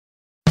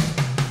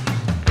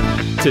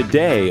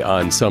Today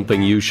on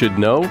Something You Should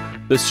Know,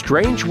 the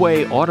strange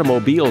way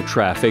automobile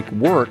traffic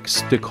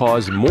works to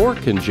cause more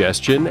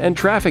congestion and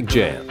traffic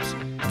jams.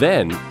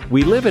 Then,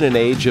 we live in an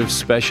age of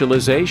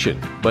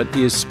specialization, but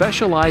is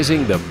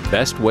specializing the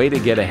best way to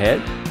get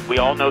ahead? We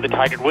all know the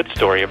Tiger Woods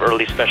story of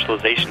early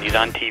specialization. He's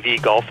on TV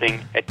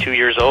golfing at 2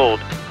 years old,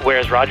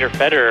 whereas Roger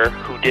Federer,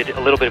 who did a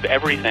little bit of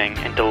everything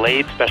and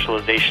delayed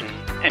specialization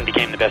and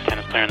became the best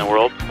tennis player in the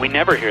world, we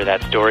never hear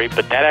that story,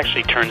 but that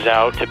actually turns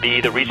out to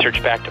be the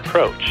research-backed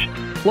approach.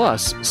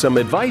 Plus, some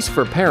advice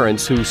for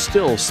parents who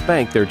still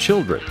spank their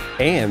children,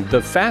 and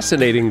the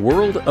fascinating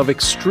world of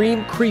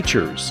extreme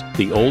creatures,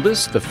 the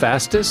oldest, the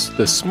fastest,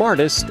 the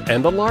smartest,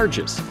 and the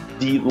largest.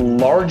 The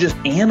largest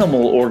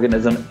animal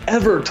organism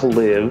ever to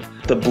live,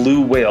 the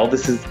blue whale,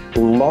 this is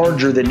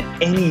larger than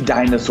any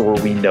dinosaur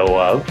we know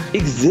of,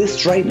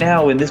 exists right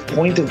now in this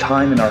point of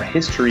time in our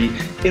history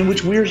in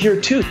which we're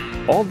here too.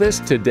 All this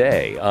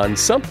today on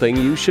Something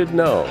You Should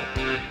Know.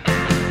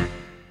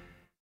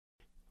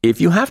 If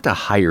you have to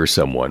hire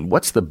someone,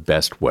 what's the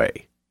best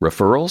way?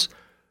 Referrals?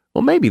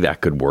 Well, maybe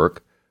that could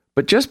work.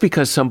 But just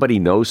because somebody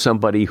knows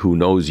somebody who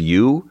knows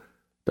you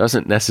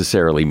doesn't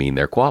necessarily mean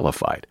they're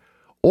qualified.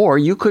 Or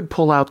you could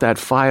pull out that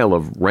file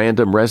of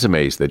random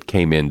resumes that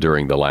came in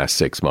during the last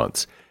 6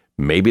 months.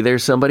 Maybe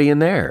there's somebody in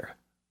there.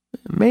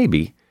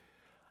 Maybe.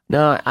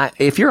 Now,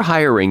 if you're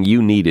hiring,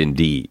 you need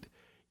Indeed.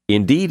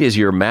 Indeed is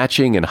your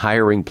matching and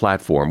hiring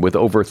platform with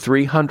over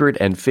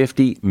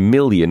 350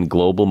 million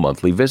global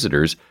monthly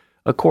visitors,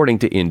 according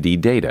to Indeed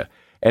data,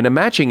 and a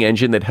matching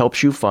engine that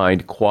helps you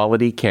find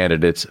quality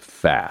candidates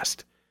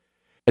fast.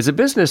 As a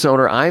business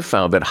owner, I've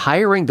found that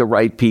hiring the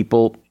right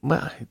people,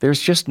 well,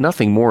 there's just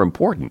nothing more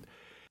important.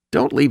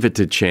 Don't leave it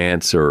to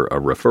chance or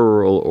a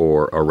referral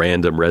or a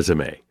random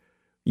resume.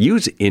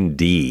 Use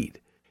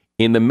Indeed.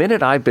 In the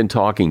minute I've been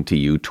talking to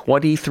you,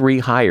 23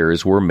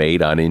 hires were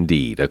made on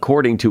Indeed,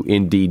 according to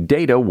Indeed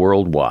data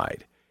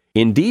worldwide.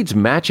 Indeed's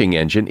matching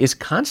engine is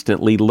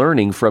constantly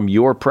learning from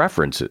your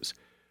preferences.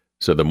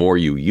 So the more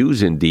you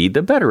use Indeed,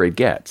 the better it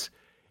gets.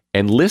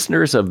 And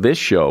listeners of this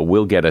show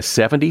will get a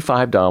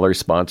 $75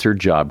 sponsored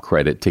job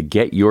credit to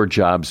get your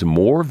jobs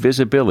more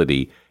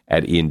visibility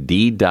at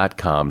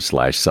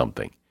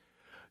Indeed.com/something.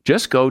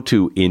 Just go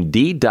to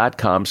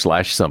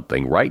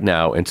Indeed.com/something right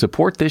now and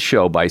support this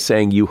show by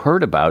saying you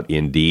heard about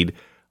Indeed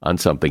on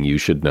Something You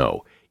Should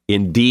Know.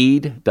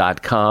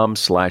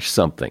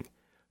 Indeed.com/something.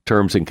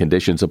 Terms and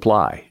conditions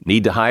apply.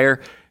 Need to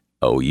hire?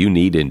 Oh, you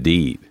need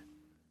Indeed.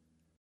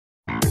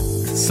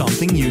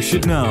 Something you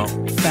should know.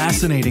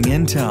 Fascinating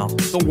intel,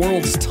 the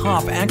world's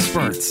top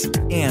experts,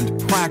 and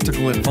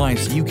practical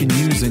advice you can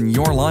use in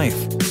your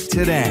life.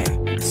 Today,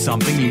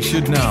 Something You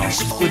Should Know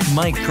with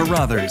Mike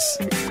Carruthers.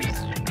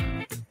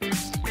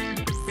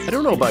 I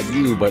don't know about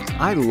you, but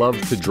I love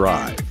to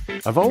drive.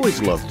 I've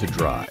always loved to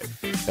drive,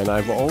 and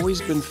I've always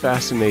been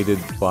fascinated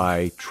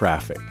by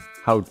traffic.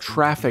 How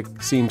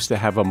traffic seems to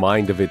have a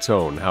mind of its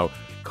own, how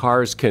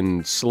cars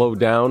can slow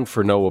down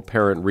for no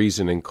apparent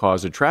reason and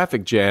cause a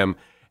traffic jam,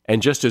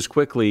 and just as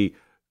quickly,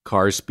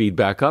 cars speed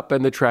back up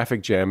and the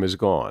traffic jam is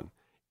gone.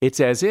 It's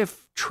as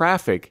if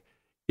traffic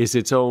is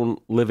its own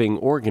living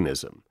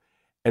organism.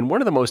 And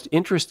one of the most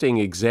interesting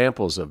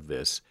examples of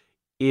this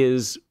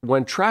is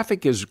when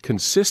traffic is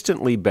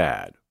consistently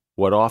bad,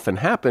 what often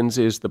happens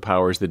is the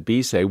powers that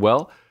be say,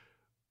 well,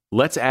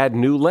 let's add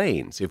new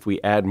lanes. If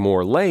we add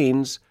more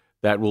lanes,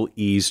 that will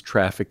ease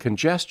traffic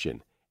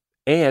congestion.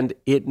 And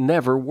it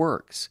never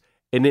works.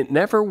 And it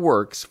never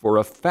works for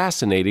a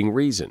fascinating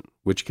reason,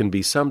 which can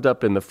be summed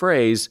up in the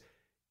phrase,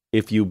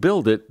 if you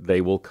build it,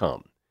 they will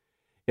come.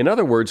 In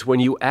other words, when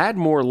you add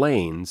more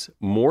lanes,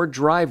 more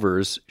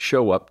drivers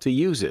show up to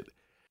use it.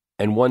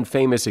 And one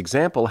famous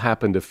example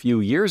happened a few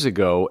years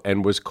ago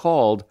and was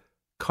called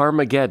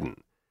Carmageddon.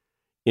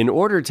 In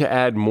order to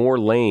add more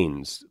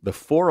lanes, the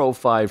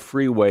 405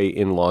 freeway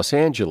in Los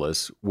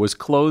Angeles was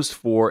closed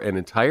for an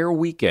entire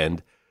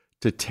weekend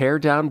to tear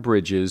down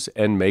bridges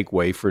and make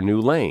way for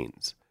new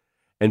lanes.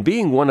 And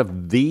being one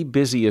of the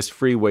busiest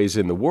freeways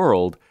in the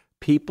world,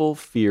 people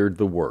feared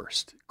the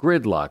worst.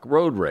 Gridlock,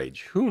 road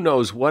rage, who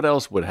knows what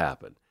else would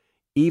happen.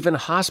 Even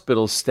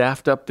hospitals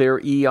staffed up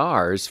their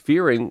ERs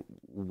fearing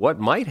what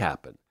might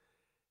happen.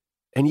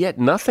 And yet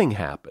nothing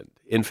happened.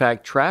 In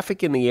fact,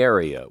 traffic in the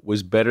area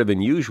was better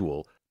than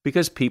usual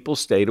because people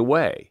stayed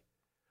away.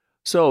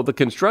 So the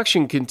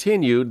construction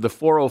continued, the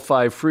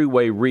 405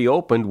 freeway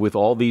reopened with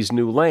all these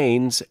new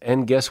lanes,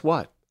 and guess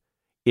what?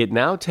 It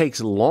now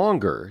takes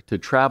longer to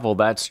travel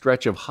that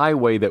stretch of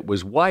highway that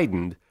was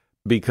widened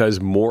because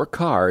more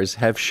cars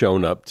have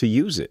shown up to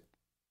use it.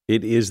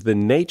 It is the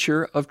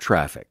nature of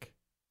traffic,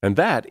 and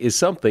that is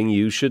something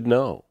you should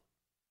know.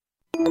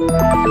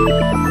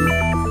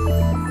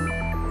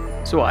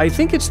 So I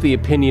think it's the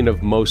opinion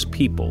of most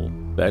people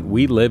that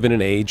we live in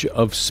an age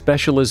of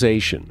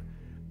specialization,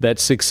 that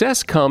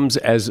success comes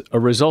as a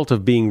result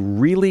of being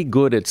really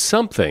good at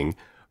something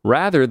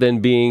rather than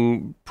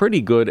being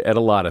pretty good at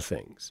a lot of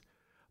things.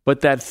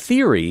 But that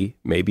theory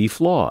may be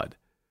flawed.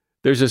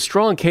 There's a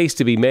strong case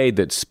to be made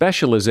that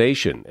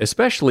specialization,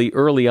 especially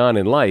early on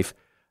in life,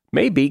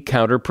 may be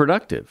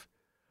counterproductive.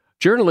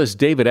 Journalist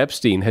David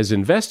Epstein has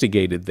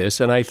investigated this,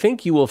 and I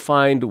think you will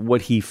find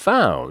what he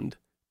found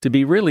to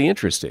be really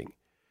interesting.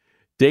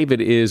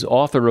 David is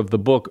author of the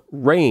book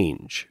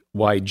Range: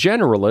 Why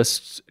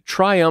Generalists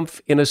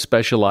Triumph in a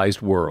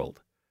Specialized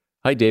World.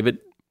 Hi, David.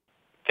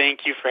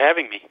 Thank you for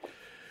having me.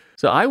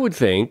 So I would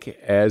think,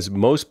 as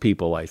most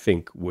people I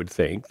think would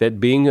think, that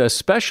being a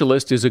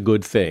specialist is a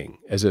good thing.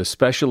 As a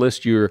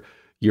specialist, you're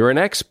an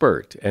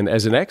expert, and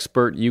as an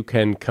expert, you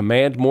can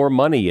command more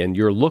money, and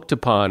you're looked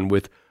upon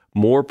with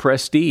more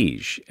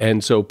prestige.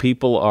 And so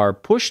people are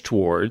pushed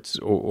towards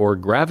or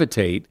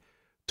gravitate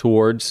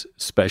towards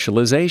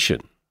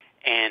specialization.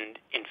 And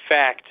in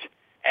fact,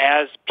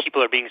 as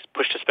people are being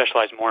pushed to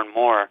specialize more and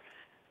more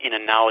in a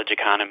knowledge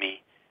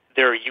economy,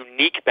 there are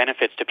unique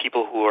benefits to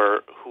people who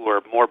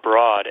are more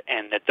broad,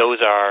 and that those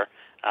are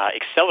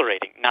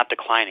accelerating, not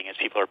declining, as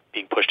people are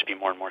being pushed to be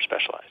more and more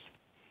specialized.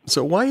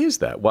 So why is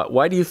that?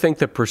 Why do you think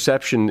the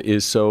perception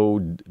is so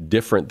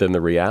different than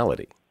the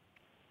reality?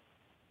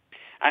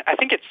 I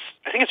think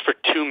it's for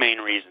two main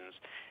reasons.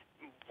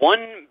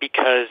 One,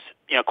 because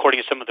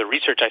according to some of the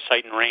research I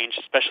cite in Range,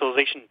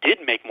 specialization did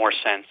make more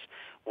sense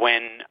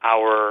when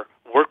our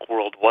work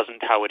world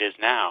wasn't how it is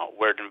now,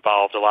 where it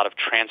involved a lot of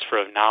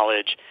transfer of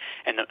knowledge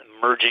and the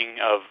merging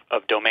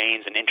of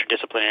domains and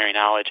interdisciplinary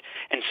knowledge.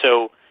 And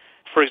so,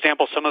 for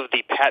example, some of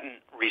the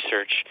patent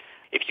research,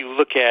 if you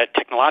look at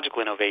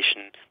technological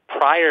innovation,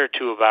 prior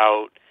to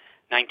about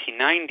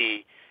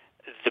 1990,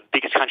 the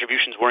biggest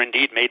contributions were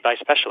indeed made by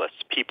specialists,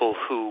 people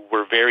who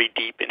were very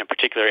deep in a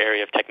particular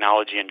area of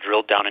technology and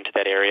drilled down into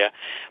that area.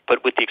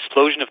 But with the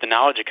explosion of the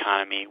knowledge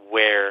economy,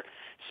 where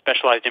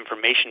specialized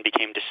information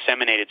became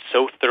disseminated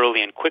so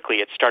thoroughly and quickly,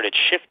 it started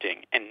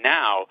shifting. And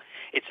now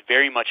it's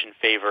very much in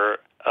favor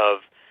of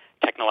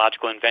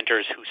technological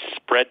inventors who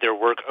spread their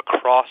work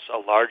across a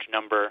large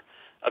number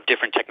of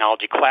different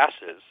technology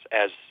classes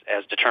as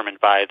determined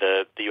by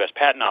the U.S.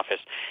 Patent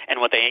Office. And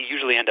what they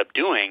usually end up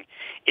doing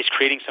is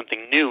creating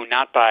something new,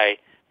 not by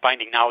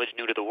finding knowledge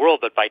new to the world,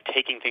 but by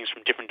taking things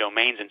from different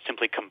domains and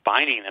simply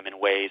combining them in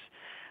ways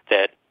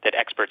that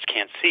experts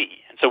can't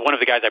see. And so one of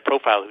the guys I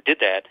profile who did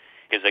that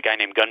is a guy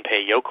named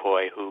Gunpei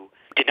Yokoi, who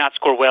did not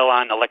score well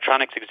on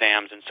electronics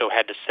exams and so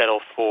had to settle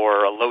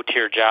for a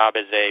low-tier job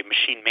as a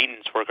machine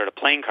maintenance worker at a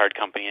playing card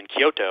company in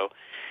Kyoto,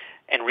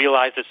 and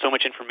realized that so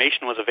much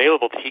information was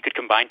available that he could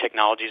combine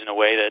technologies in a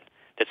way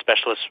that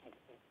specialists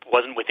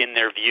wasn't within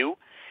their view.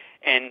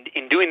 And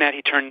in doing that,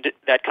 he turned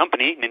that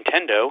company,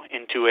 Nintendo,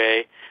 into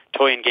a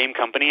toy and game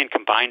company and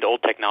combined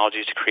old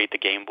technologies to create the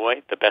Game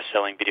Boy, the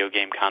best-selling video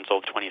game console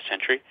of the 20th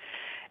century.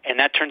 And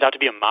that turns out to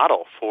be a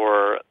model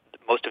for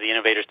most of the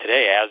innovators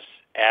today.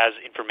 As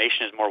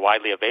information is more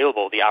widely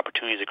available, the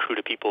opportunities accrue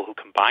to people who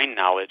combine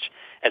knowledge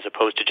as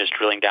opposed to just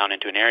drilling down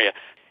into an area.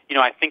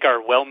 I think our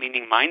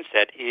well-meaning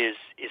mindset is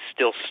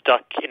still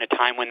stuck in a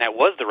time when that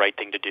was the right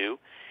thing to do.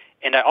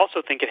 And I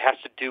also think it has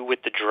to do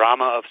with the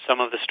drama of some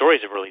of the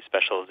stories of early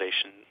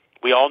specialization.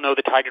 We all know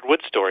the Tiger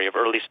Woods story of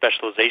early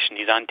specialization.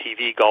 He's on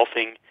TV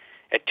golfing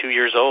at 2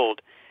 years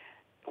old,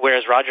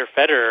 whereas Roger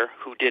Federer,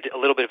 who did a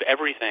little bit of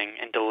everything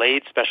and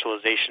delayed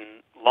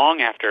specialization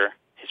long after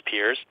his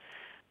peers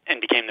and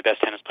became the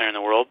best tennis player in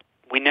the world,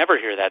 we never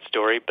hear that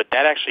story, but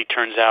that actually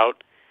turns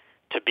out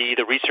to be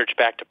the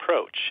research-backed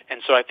approach.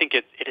 And so I think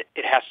it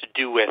has to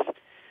do with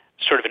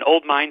sort of an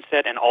old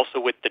mindset and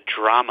also with the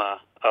drama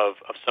of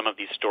some of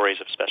these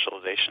stories of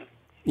specialization.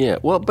 Yeah,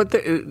 well, but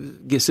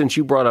since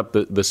you brought up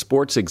the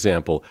sports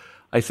example,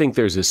 I think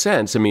there's a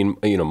sense,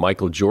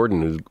 Michael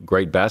Jordan, who's a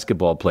great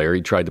basketball player,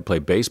 he tried to play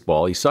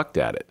baseball, he sucked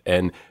at it.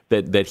 And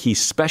that he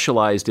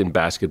specialized in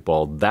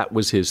basketball, that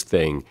was his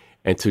thing.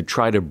 And to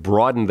try to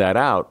broaden that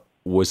out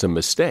was a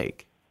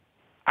mistake.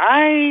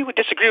 I would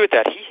disagree with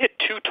that. He hit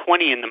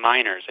 220 in the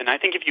minors, and I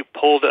think if you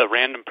pulled a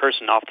random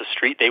person off the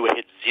street, they would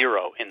hit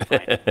 0 in the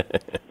minors.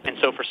 And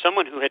so for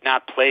someone who had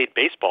not played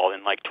baseball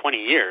in like 20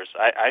 years,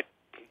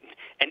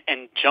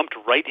 and jumped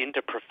right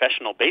into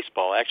professional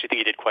baseball, I actually think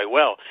he did quite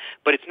well.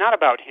 But it's not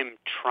about him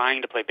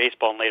trying to play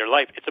baseball in later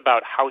life. It's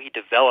about how he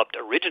developed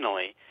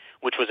originally,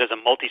 which was as a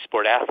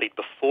multi-sport athlete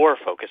before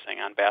focusing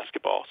on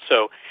basketball.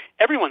 So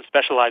everyone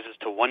specializes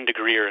to one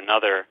degree or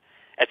another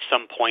at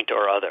some point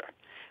or other.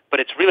 But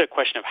it's really a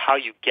question of how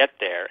you get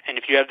there. And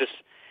if you have the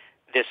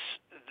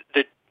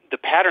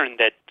pattern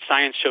that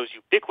science shows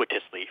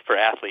ubiquitously for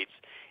athletes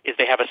is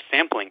they have a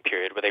sampling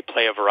period where they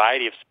play a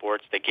variety of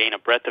sports. They gain a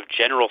breadth of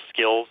general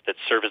skills that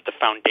serve as the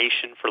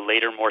foundation for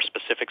later more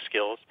specific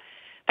skills.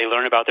 They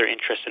learn about their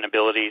interests and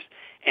abilities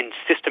and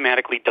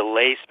systematically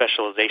delay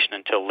specialization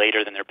until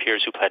later than their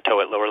peers who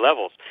plateau at lower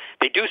levels.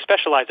 They do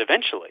specialize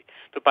eventually,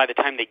 but by the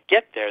time they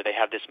get there, they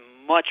have this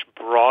much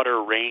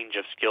broader range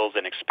of skills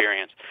and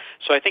experience.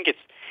 So I think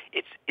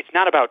it's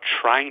not about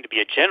trying to be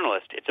a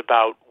generalist. It's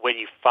about when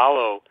you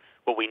follow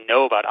what we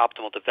know about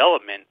optimal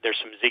development, there's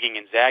some zigging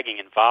and zagging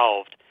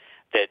involved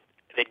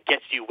that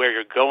gets you where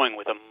you're going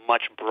with a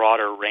much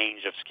broader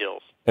range of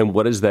skills. And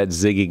what does that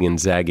zigging and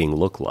zagging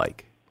look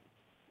like?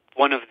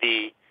 One of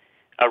the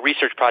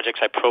research projects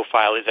I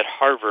profile is at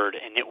Harvard,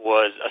 and it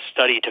was a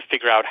study to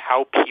figure out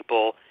how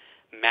people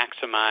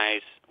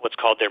maximize what's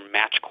called their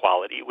match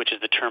quality, which is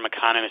the term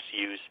economists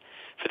use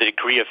for the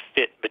degree of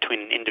fit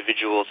between an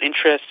individual's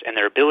interests and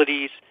their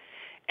abilities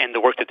and the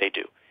work that they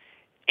do.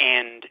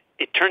 And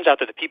it turns out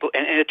that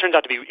and it turns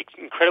out to be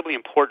incredibly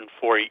important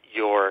for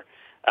your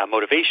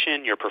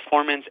motivation, your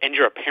performance, and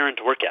your apparent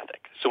work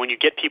ethic. So when you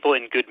get people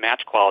in good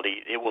match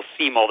quality, it will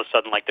seem all of a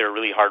sudden like they're a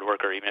really hard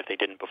worker, even if they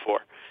didn't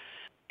before.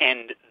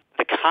 And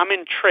the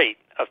common trait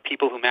of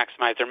people who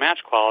maximize their match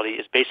quality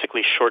is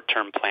basically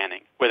short-term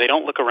planning, where they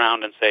don't look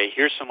around and say,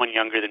 here's someone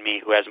younger than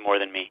me who has more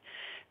than me.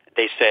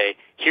 They say,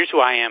 here's who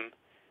I am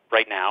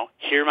right now.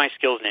 Here are my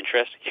skills and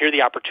interests. Here are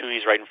the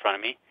opportunities right in front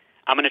of me.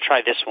 I'm going to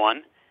try this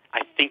one.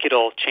 I think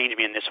it'll change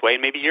me in this way.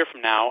 And maybe a year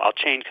from now, I'll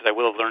change because I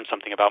will have learned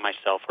something about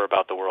myself or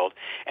about the world.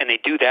 And they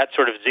do that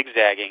sort of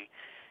zigzagging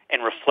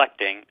and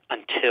reflecting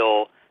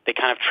until they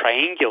kind of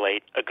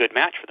triangulate a good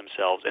match for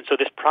themselves. And so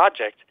this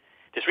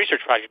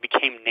research project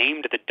became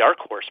named the Dark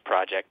Horse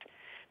Project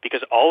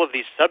because all of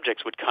these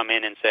subjects would come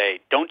in and say,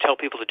 don't tell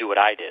people to do what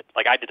I did.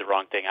 Like, I did the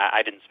wrong thing.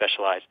 I didn't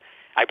specialize.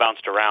 I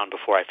bounced around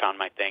before I found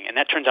my thing. And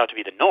that turns out to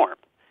be the norm,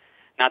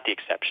 not the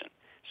exception.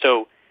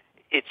 So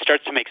it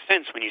starts to make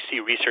sense when you see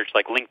research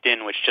like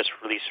LinkedIn, which just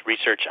released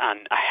research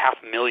on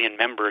 500,000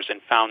 members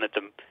and found that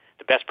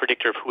the best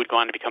predictor of who would go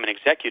on to become an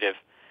executive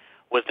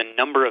was the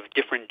number of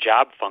different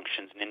job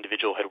functions an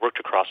individual had worked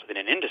across within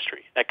an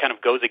industry. That kind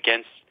of goes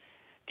against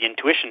the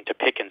intuition to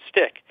pick and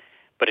stick,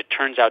 but it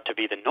turns out to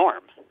be the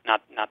norm,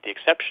 not the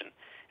exception.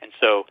 And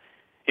so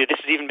this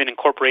has even been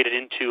incorporated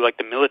into like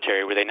the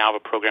military, where they now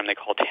have a program they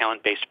call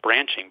talent-based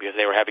branching because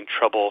they were having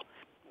trouble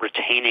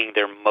retaining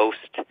their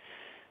most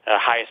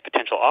highest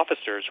potential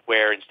officers,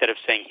 where instead of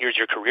saying, here's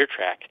your career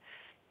track,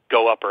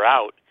 go up or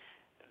out,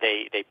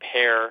 they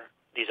pair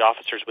these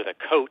officers with a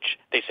coach.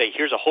 They say,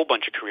 here's a whole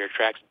bunch of career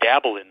tracks,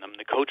 dabble in them.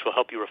 The coach will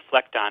help you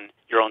reflect on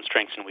your own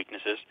strengths and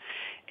weaknesses,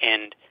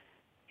 and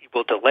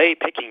will delay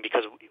picking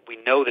because we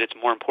know that it's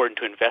more important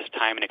to invest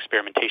time and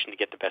experimentation to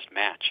get the best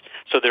match.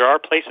 So there are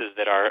places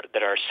that are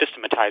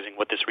systematizing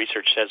what this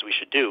research says we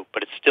should do,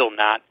 but it's still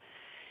not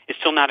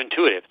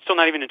intuitive. It's still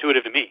not even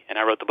intuitive to me, and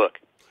I wrote the book.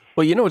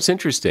 Well, you know, it's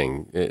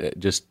interesting,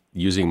 just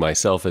using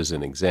myself as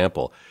an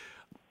example.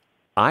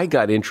 I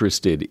got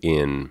interested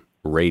in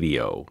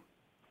radio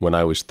when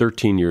I was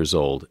 13 years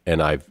old,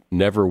 and I've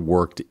never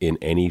worked in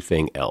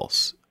anything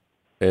else.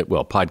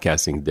 Well,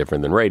 podcasting is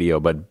different than radio,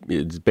 but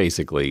it's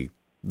basically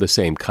the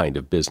same kind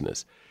of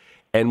business.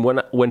 And when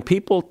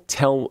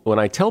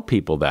I tell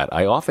people that,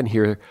 I often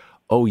hear,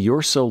 oh,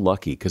 you're so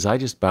lucky because I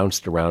just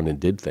bounced around and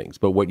did things.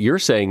 But what you're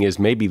saying is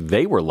maybe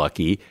they were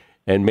lucky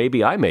and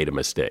maybe I made a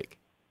mistake.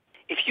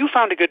 If you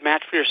found a good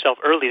match for yourself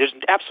early, there's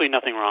absolutely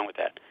nothing wrong with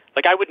that.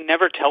 Like, I would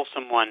never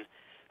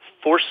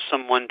force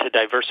someone to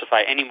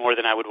diversify any more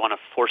than I would want to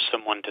force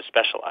someone to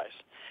specialize.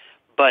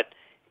 But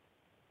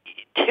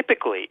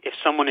typically, if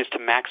someone is to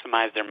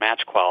maximize their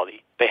match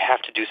quality, they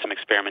have to do some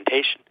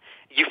experimentation.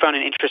 You found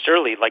an interest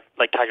early,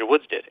 like Tiger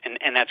Woods did,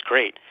 and that's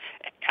great.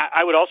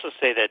 I would also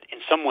say that in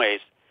some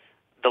ways,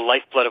 the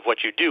lifeblood of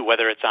what you do,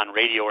 whether it's on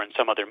radio or in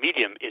some other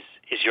medium,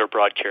 is your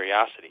broad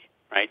curiosity,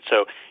 right?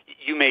 So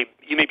you may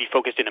be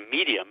focused in a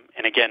medium,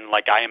 and again,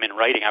 like I am in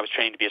writing, I was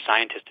trained to be a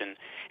scientist in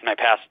my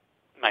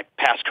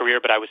past career,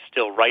 but I was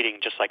still writing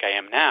just like I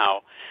am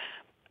now.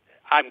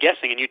 I'm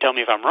guessing, and you tell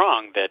me if I'm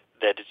wrong, that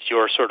it's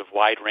your sort of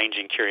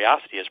wide-ranging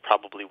curiosity is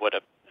probably what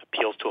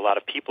appeals to a lot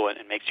of people and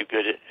makes you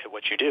good at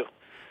what you do.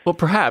 Well,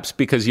 perhaps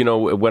because, you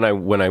know, when I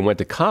went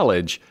to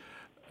college,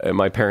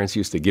 my parents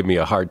used to give me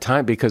a hard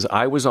time because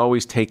I was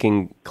always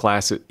taking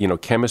classes, you know,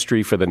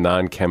 chemistry for the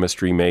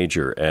non-chemistry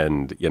major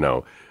and, you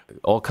know,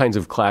 all kinds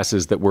of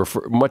classes that were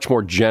much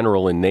more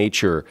general in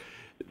nature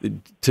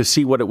to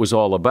see what it was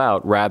all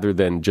about rather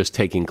than just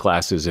taking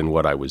classes in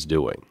what I was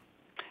doing.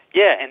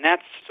 Yeah, and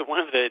that's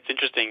it's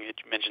interesting that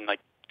you mentioned like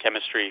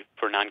chemistry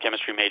for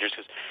non-chemistry majors,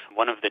 because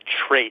one of the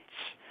traits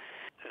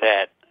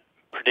that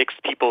predicts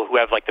people who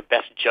have like the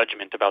best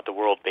judgment about the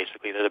world,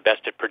 basically, they're the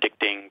best at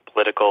predicting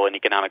political and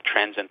economic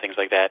trends and things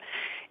like that,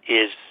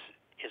 is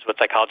what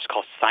psychologists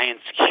call science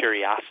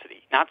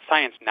curiosity. Not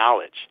science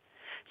knowledge,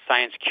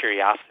 science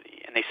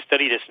curiosity. And they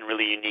study this in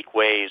really unique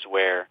ways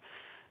where,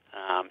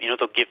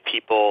 they'll give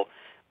people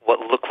what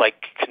look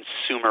like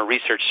consumer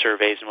research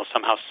surveys and will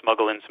somehow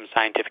smuggle in some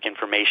scientific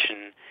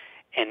information,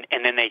 and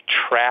then they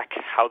track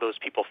how those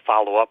people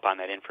follow up on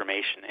that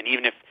information. And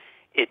even if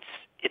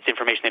it's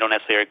information they don't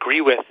necessarily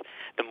agree with,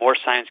 the more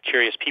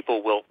science-curious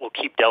people will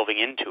keep delving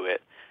into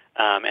it,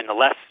 and the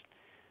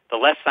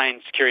less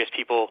science-curious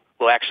people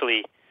will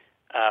actually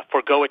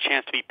forego a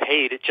chance to be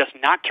paid just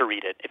not to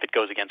read it if it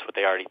goes against what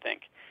they already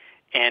think.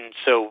 And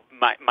so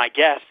my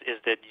guess is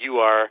that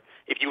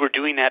if you were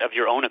doing that of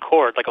your own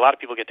accord, like a lot of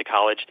people get to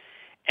college,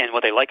 and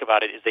what they like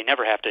about it is they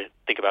never have to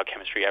think about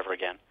chemistry ever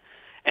again.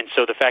 And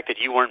so the fact that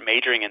you weren't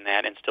majoring in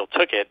that and still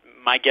took it,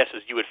 my guess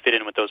is you would fit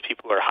in with those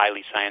people who are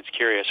highly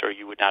science-curious, or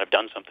you would not have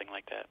done something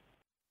like that.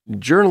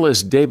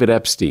 Journalist David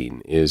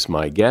Epstein is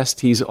my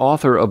guest. He's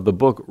author of the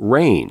book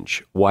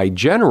Range: Why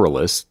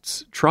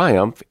Generalists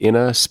Triumph in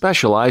a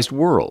Specialized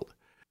World.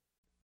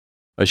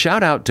 A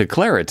shout out to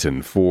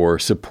Claritin for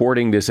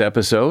supporting this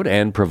episode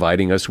and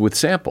providing us with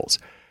samples.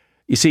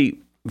 You see,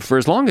 for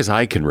as long as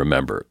I can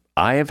remember,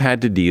 I have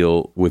had to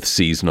deal with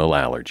seasonal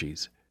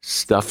allergies.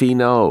 Stuffy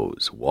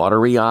nose,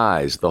 watery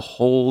eyes, the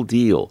whole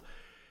deal.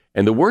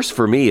 And the worst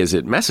for me is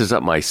it messes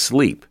up my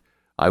sleep.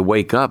 I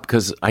wake up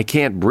because I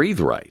can't breathe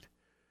right.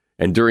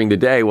 And during the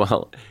day,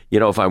 well,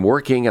 if I'm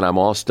working and I'm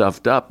all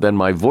stuffed up, then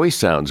my voice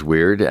sounds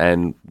weird,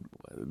 and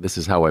this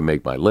is how I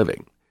make my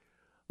living.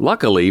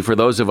 Luckily, for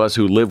those of us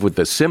who live with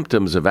the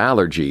symptoms of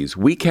allergies,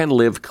 we can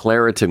live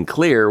Claritin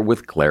Clear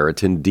with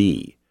Claritin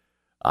D.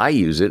 I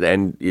use it,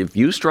 and if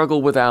you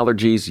struggle with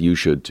allergies, you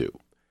should too.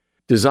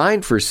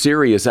 Designed for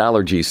serious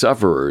allergy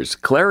sufferers,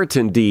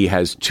 Claritin D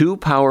has 2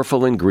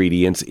 powerful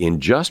ingredients in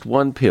just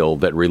one pill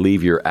that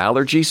relieve your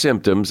allergy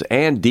symptoms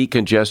and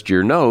decongest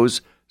your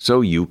nose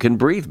so you can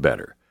breathe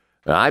better.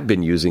 Now, I've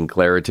been using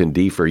Claritin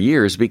D for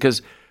years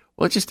because,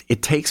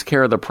 it takes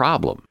care of the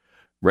problem.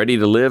 Ready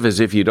to live as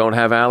if you don't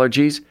have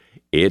allergies?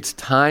 It's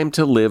time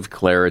to live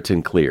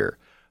Claritin Clear.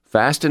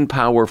 Fast and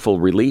powerful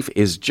relief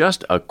is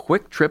just a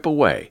quick trip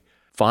away.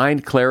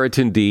 Find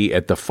Claritin D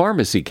at the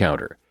pharmacy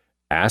counter.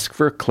 Ask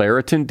for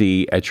Claritin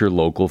D at your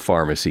local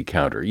pharmacy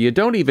counter. You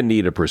don't even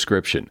need a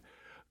prescription.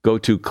 Go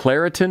to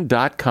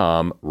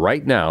Claritin.com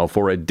right now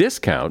for a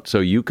discount so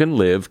you can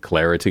live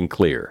Claritin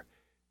Clear.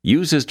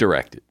 Use as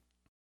directed.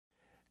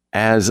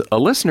 As a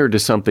listener to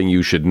Something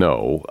You Should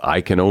Know,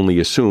 I can only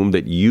assume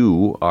that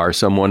you are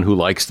someone who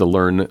likes to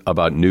learn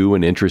about new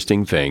and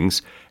interesting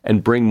things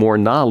and bring more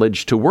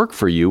knowledge to work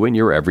for you in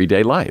your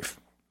everyday life.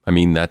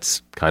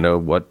 That's kind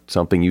of what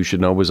Something You Should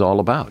Know is all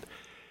about.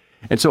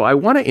 And so I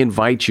want to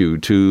invite you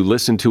to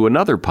listen to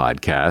another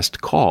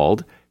podcast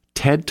called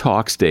TED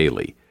Talks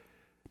Daily.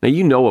 Now,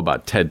 you know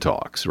about TED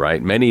Talks,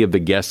 right? Many of the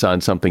guests on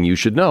Something You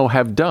Should Know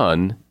have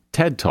done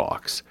TED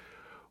Talks.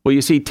 Well,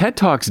 you see, TED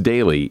Talks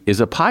Daily is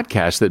a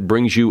podcast that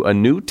brings you a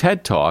new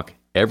TED Talk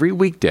every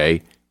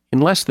weekday in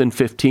less than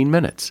 15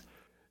 minutes.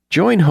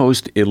 Join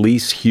host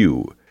Elise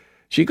Hugh.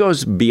 She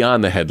goes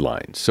beyond the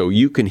headlines, so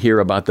you can hear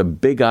about the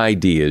big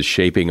ideas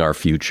shaping our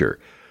future.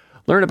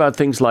 Learn about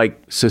things like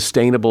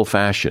sustainable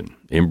fashion,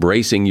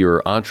 embracing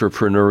your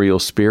entrepreneurial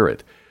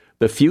spirit,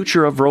 the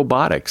future of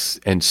robotics,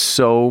 and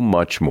so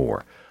much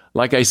more.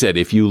 Like I said,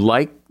 if you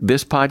like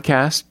this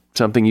podcast,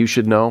 Something You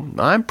Should Know,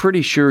 I'm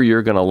pretty sure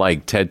you're going to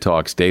like TED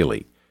Talks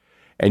Daily.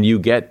 And you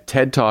get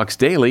TED Talks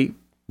Daily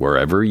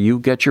wherever you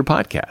get your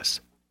podcasts.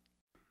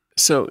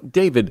 So,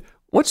 David,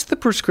 what's the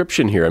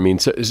prescription here?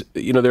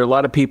 There are a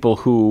lot of people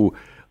who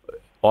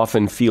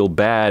often feel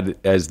bad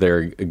as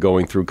they're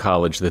going through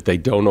college that they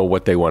don't know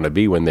what they want to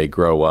be when they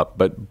grow up.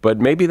 But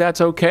maybe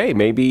that's okay.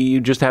 Maybe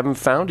you just haven't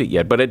found it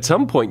yet. But at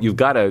some point, you've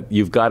got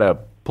to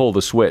pull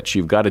the switch.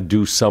 You've got to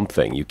do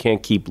something. You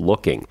can't keep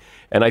looking.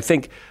 And I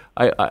think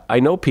I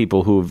know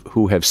people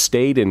who have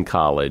stayed in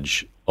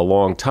college a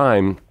long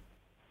time,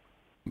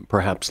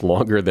 perhaps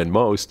longer than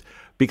most,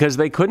 because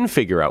they couldn't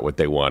figure out what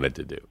they wanted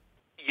to do.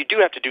 You do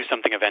have to do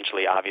something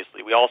eventually,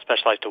 obviously. We all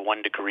specialize to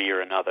one degree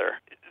or another.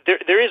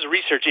 There is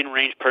research in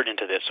range pertinent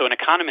to this. So an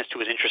economist who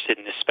was interested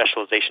in this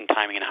specialization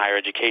timing in higher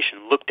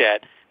education looked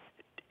at,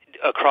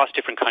 across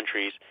different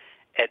countries,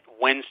 at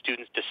when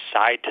students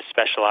decide to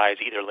specialize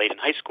either late in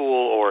high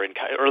school or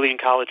early in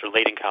college or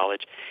late in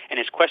college. And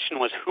his question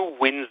was, who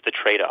wins the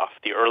trade-off,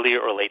 the early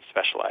or late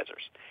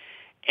specializers?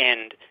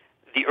 And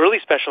the early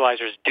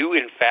specializers do,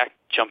 in fact,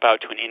 jump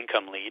out to an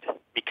income lead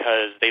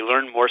because they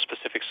learn more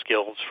specific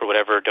skills for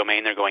whatever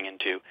domain they're going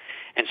into.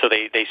 And so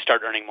they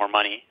start earning more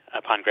money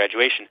upon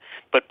graduation.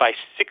 But by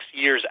 6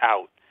 years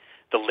out,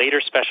 the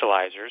later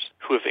specializers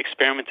who have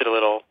experimented a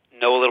little,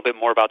 know a little bit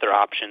more about their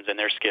options and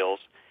their skills,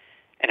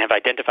 and have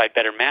identified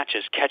better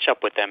matches, catch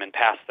up with them and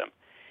pass them.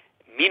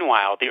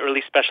 Meanwhile, the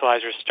early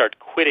specializers start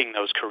quitting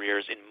those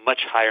careers in much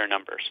higher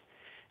numbers.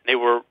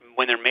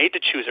 When they're made to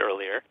choose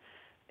earlier,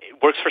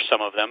 it works for some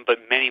of them, but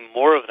many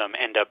more of them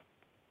end up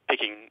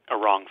picking a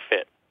wrong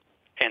fit.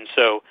 And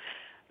so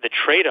the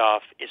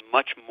trade-off is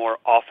much more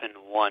often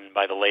won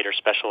by the later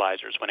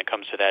specializers when it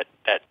comes to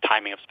that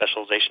timing of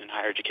specialization in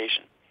higher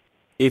education.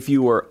 If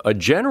you are a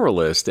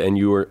generalist and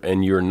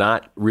you're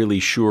not really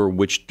sure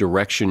which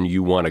direction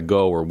you want to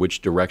go or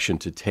which direction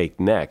to take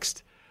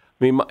next,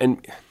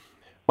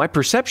 my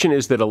perception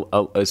is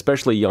that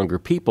especially younger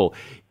people,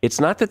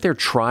 it's not that they're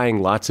trying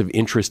lots of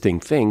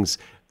interesting things.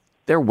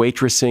 They're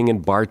waitressing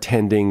and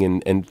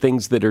bartending and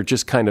things that are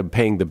just kind of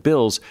paying the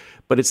bills.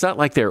 But it's not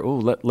like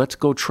let's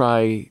go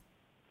try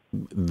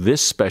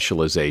this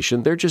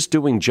specialization. They're just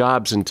doing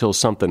jobs until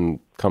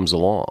something comes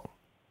along.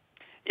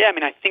 Yeah,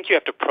 I think you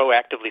have to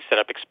proactively set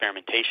up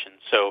experimentation.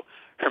 So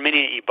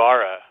Herminia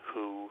Ibarra,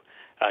 who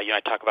I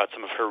talk about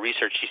some of her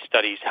research, she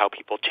studies how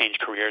people change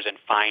careers and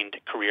find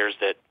careers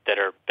that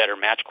are better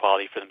match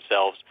quality for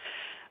themselves.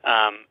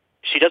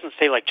 She doesn't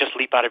say just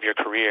leap out of your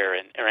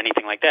career or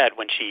anything like that.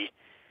 When she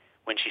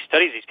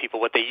studies these people,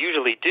 what they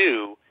usually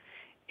do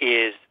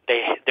is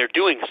they're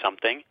doing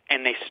something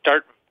and they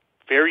start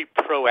very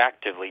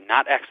proactively,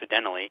 not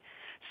accidentally,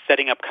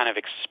 setting up kind of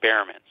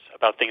experiments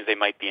about things they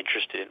might be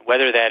interested in,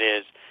 whether that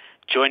is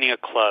joining a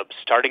club,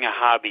 starting a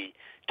hobby,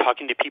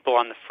 talking to people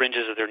on the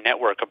fringes of their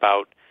network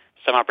about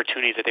some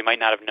opportunities that they might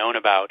not have known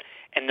about,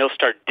 and they'll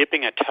start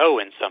dipping a toe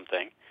in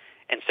something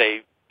and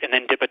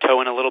then dip a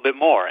toe in a little bit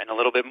more and a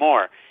little bit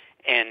more.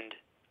 And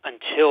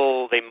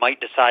until they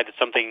might decide that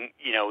something,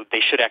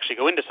 they should actually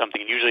go into something.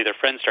 And usually their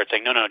friends start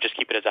saying, no, just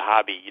keep it as a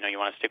hobby. You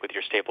want to stick with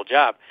your stable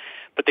job.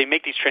 But they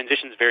make these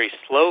transitions very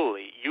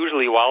slowly,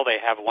 usually while they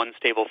have one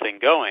stable thing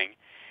going,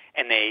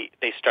 and they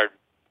start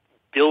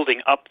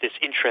building up this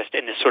interest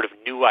and this sort of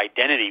new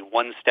identity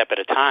one step at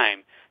a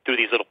time through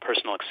these little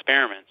personal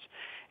experiments.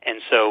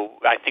 And so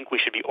I think we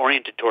should be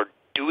oriented toward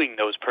doing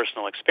those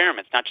personal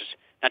experiments, not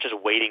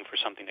just waiting for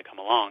something to come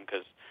along,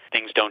 because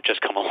things don't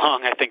just come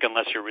along. I think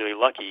unless you're really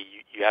lucky,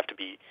 you have to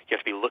be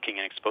looking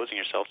and exposing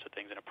yourself to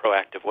things in a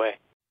proactive way.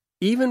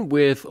 Even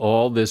with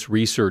all this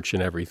research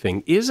and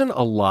everything, isn't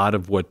a lot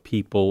of what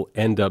people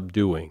end up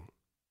doing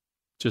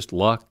just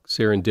luck,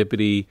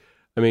 serendipity?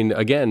 I mean,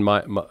 again,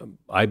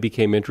 I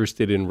became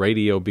interested in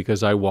radio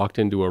because I walked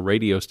into a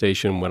radio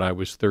station when I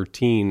was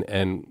 13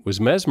 and was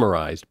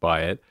mesmerized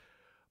by it.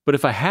 But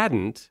if I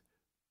hadn't,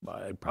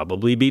 I'd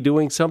probably be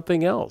doing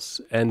something else.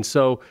 And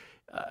so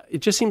it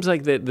just seems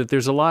like that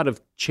there's a lot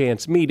of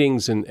chance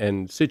meetings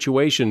and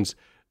situations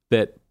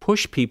that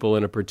push people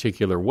in a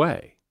particular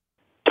way.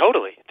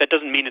 Totally. That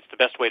doesn't mean it's the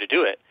best way to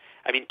do it.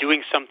 I mean,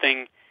 doing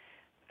something...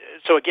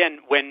 So again,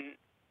 when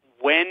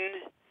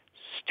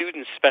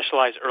students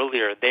specialize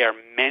earlier, they are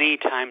many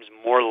times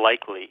more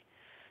likely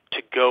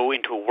to go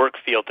into a work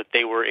field that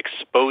they were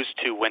exposed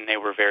to when they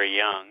were very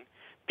young,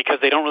 because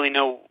they don't really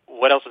know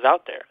what else is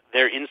out there.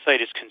 Their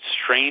insight is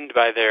constrained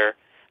by their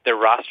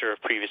roster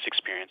of previous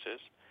experiences.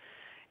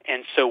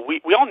 And so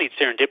we all need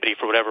serendipity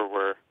for whatever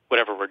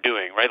we're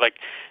doing, right? Like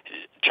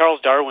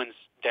Charles Darwin's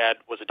dad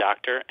was a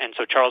doctor, and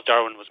so Charles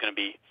Darwin was going to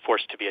be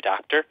forced to be a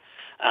doctor,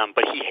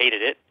 but he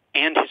hated it,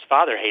 and his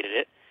father hated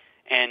it.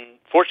 And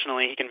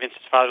fortunately, he convinced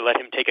his father to let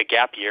him take a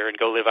gap year and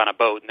go live on a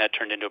boat, and that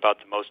turned into about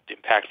the most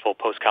impactful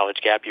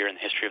post-college gap year in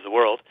the history of the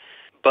world.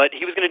 But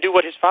he was going to do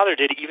what his father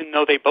did, even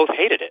though they both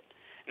hated it.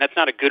 And that's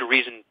not a good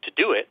reason to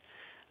do it.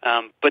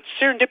 But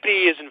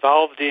serendipity is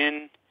involved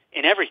in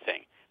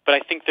everything. But I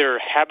think there are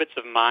habits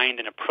of mind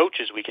and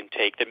approaches we can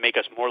take that make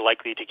us more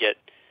likely to get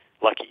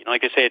lucky.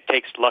 Like they say, it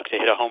takes luck to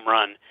hit a home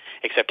run,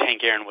 except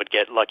Hank Aaron would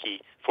get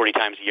lucky 40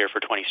 times a year for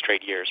 20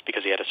 straight years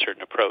because he had a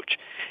certain approach.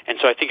 And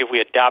so I think if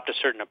we adopt a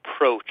certain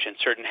approach and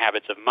certain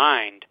habits of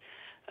mind,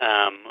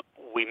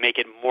 we make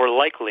it more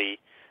likely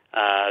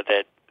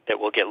that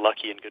we'll get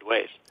lucky in good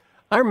ways.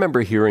 I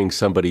remember hearing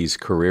somebody's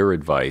career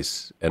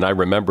advice, and I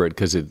remember it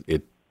because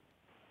it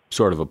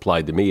sort of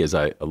applied to me, as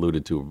I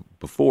alluded to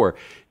before,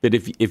 that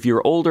if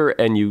you're older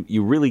and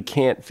you really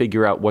can't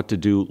figure out what to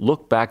do,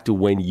 look back to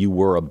when you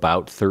were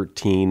about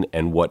 13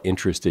 and what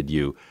interested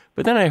you.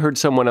 But then I heard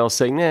someone else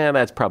say, nah,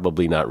 that's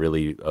probably not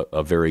really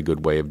a very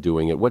good way of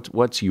doing it.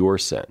 What's your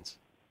sense?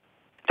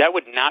 That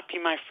would not be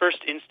my first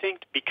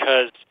instinct,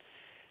 because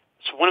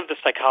one of the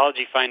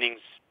psychology findings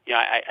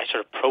I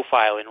sort of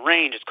profile in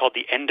Range is called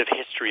the end of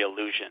history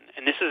illusion.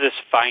 And this is this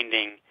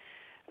finding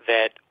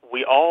that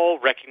we all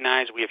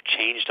recognize we have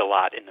changed a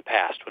lot in the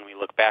past when we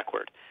look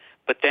backward.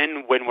 But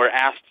then when we're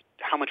asked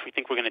how much we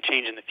think we're going to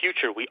change in the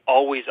future, we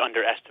always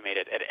underestimate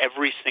it at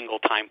every single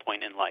time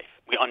point in life.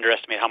 We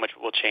underestimate how much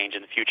we'll change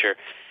in the future,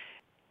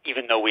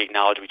 even though we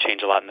acknowledge we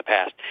changed a lot in the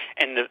past.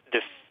 And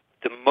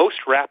the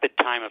most rapid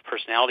time of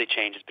personality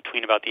change is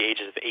between about the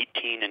ages of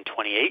 18 and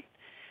 28.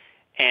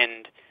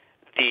 And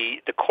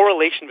the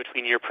correlation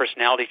between your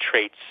personality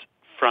traits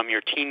from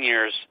your teen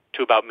years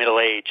to about middle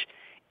age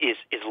is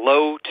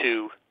low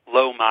to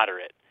low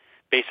moderate.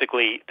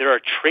 Basically, there are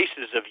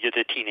traces of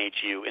the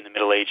teenage you in the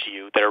middle-aged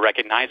you that are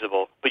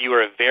recognizable, but you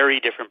are a very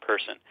different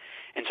person.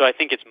 And so I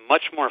think it's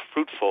much more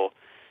fruitful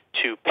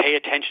to pay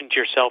attention to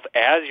yourself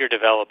as you're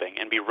developing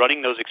and be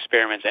running those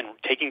experiments and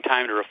taking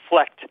time to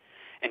reflect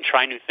and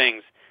try new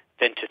things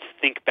than to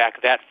think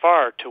back that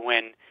far to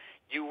when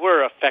you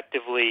were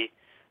effectively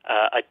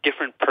a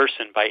different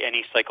person by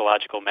any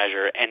psychological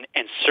measure and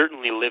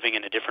certainly living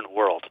in a different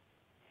world.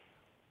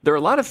 There are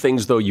a lot of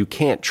things, though, you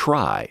can't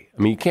try.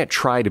 I mean, you can't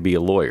try to be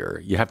a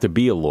lawyer. You have to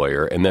be a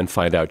lawyer and then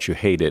find out you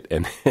hate it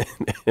and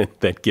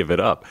then give it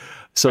up.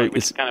 So right,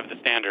 which is kind of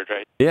the standard,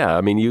 right? Yeah,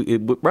 I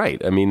mean,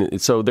 right. I mean,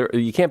 so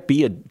you can't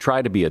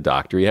try to be a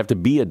doctor. You have to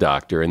be a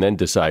doctor and then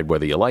decide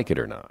whether you like it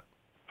or not.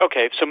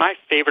 Okay, so my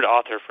favorite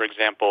author, for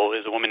example,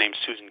 is a woman named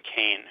Susan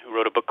Cain, who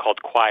wrote a book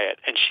called Quiet,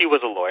 and she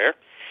was a lawyer,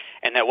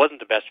 and that wasn't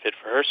the best fit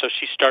for her, so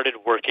she started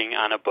working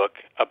on a book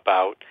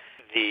about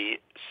the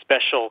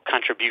special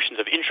contributions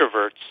of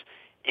introverts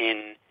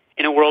in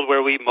a world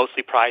where we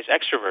mostly prize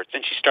extroverts.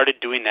 And she started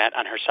doing that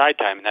on her side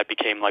time, and that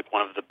became like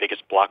one of the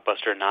biggest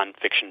blockbuster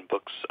nonfiction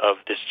books of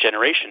this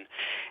generation.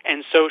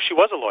 And so she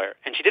was a lawyer,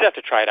 and she did have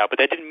to try it out, but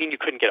that didn't mean you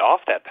couldn't get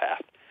off that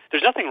path.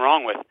 There's nothing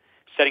wrong with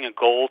setting a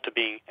goal to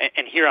being,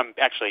 and here I'm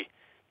actually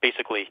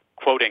basically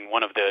quoting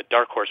one of the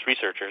Dark Horse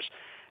researchers,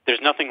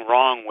 there's nothing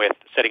wrong with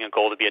setting a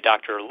goal to be a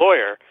doctor or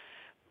lawyer,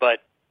 but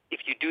if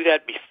you do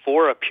that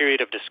before a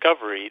period of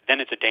discovery, then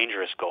it's a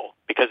dangerous goal,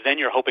 because then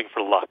you're hoping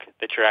for luck,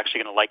 that you're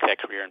actually going to like that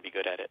career and be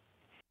good at it.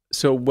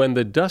 So when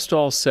the dust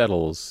all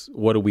settles,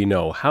 what do we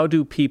know? How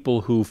do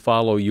people who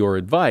follow your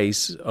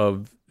advice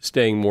of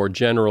staying more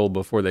general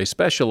before they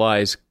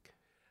specialize,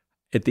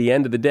 at the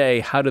end of the day,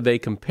 how do they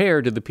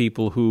compare to the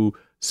people who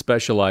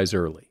specialize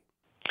early?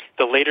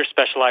 The later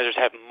specializers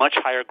have much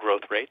higher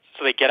growth rates,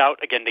 so they get out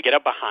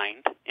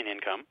behind in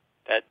income.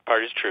 That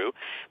part is true.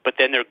 But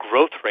then their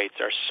growth rates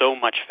are so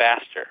much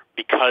faster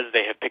because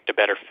they have picked a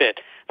better fit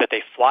that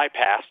they fly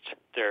past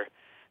their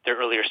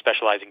earlier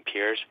specializing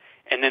peers,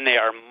 and then they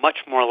are much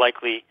more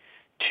likely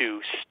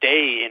to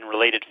stay in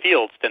related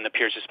fields than the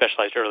peers who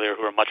specialized earlier,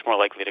 who are much more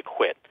likely to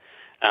quit,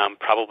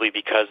 probably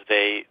because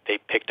they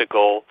picked a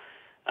goal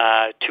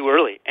too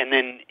early. And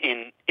then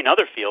in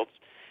other fields,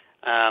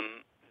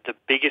 the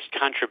biggest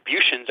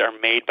contributions are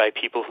made by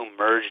people who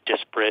merge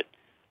disparate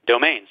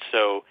domains.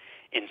 So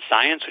in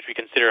science, which we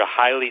consider a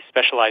highly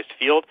specialized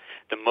field,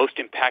 the most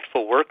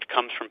impactful work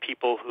comes from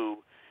people who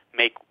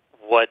make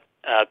what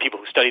people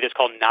who study this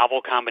call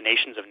novel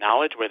combinations of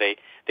knowledge, where they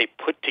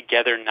put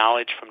together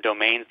knowledge from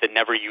domains that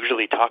never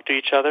usually talk to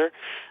each other,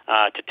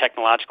 to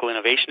technological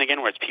innovation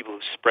again, where it's people who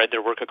spread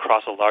their work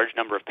across a large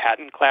number of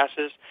patent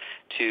classes,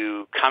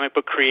 to comic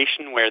book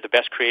creation, where the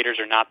best creators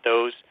are not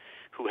those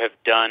who have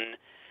done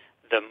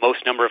the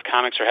most number of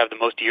comics or have the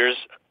most years,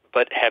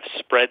 but have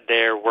spread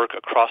their work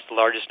across the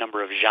largest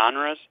number of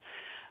genres,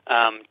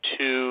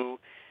 to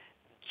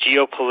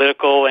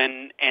geopolitical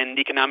and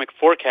economic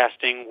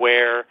forecasting,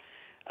 where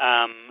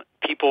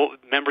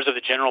members of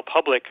the general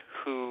public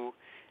who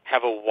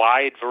have a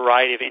wide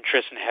variety of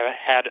interests and have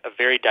had a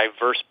very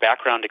diverse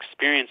background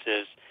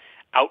experiences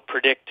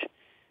outpredict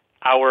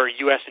our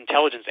U.S.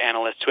 intelligence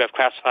analysts who have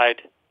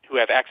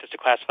access to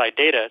classified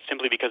data,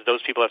 simply because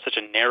those people have such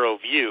a narrow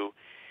view,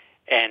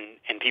 and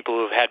people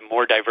who have had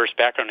more diverse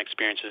background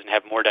experiences and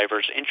have more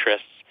diverse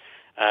interests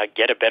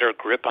get a better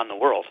grip on the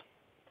world.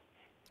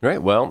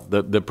 Right. Well,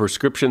 the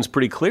prescription's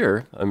pretty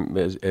clear.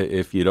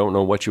 If you don't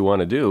know what you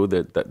want to do,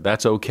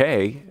 that's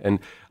okay. And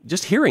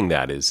just hearing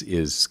that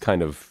is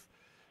kind of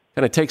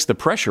takes the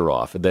pressure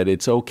off, that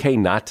it's okay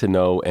not to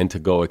know and to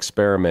go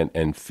experiment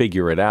and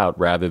figure it out,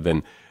 rather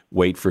than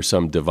wait for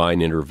some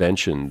divine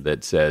intervention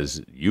that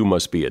says you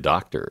must be a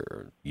doctor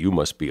or you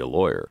must be a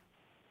lawyer.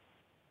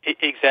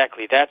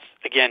 Exactly. That's,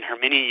 again,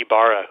 Herminia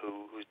Ibarra,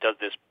 who does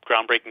this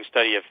groundbreaking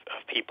study of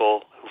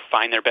people who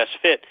find their best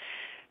fit,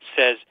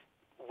 says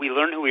we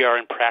learn who we are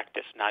in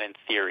practice, not in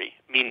theory,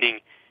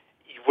 meaning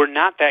we're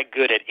not that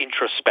good at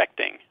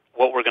introspecting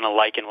what we're going to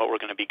like and what we're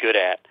going to be good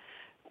at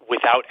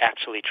without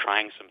actually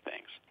trying some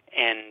things.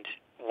 And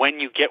when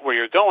you get where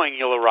you're going,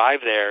 you'll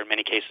arrive there, in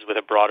many cases, with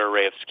a broader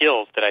array of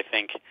skills that I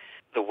think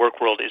the work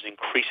world is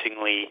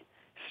increasingly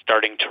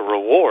starting to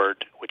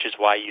reward, which is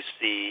why you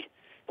see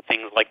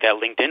things like that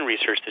LinkedIn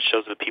research that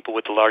shows that people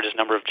with the largest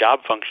number of job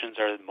functions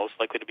are most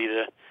likely to be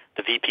the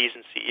VPs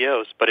and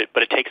CEOs, but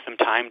it takes them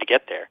time to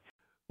get there.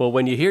 Well,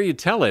 when you hear you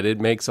tell it, it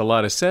makes a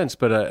lot of sense,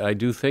 but I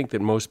do think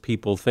that most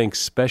people think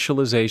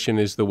specialization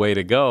is the way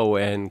to go,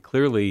 and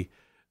clearly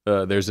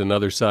there's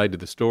another side to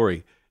the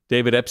story.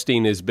 David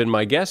Epstein has been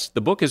my guest.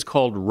 The book is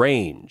called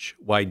Range: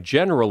 Why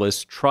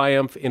Generalists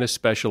Triumph in a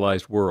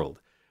Specialized World,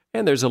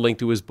 and there's a link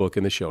to his book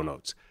in the show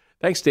notes.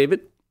 Thanks,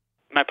 David.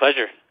 My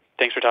pleasure.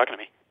 Thanks for talking to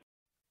me.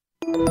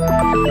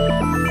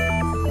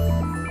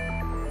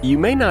 You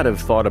may not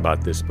have thought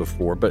about this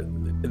before, but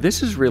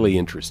this is really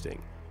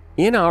interesting.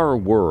 In our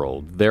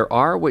world, there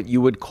are what you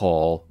would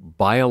call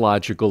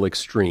biological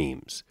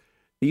extremes.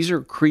 These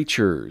are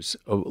creatures,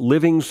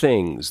 living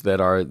things that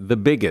are the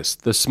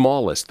biggest, the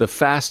smallest, the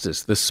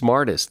fastest, the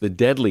smartest, the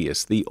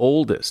deadliest, the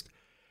oldest.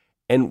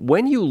 And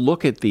when you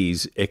look at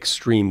these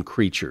extreme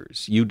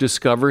creatures, you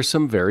discover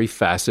some very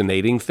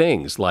fascinating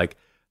things, like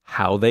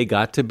how they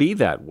got to be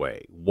that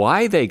way,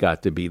 why they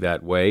got to be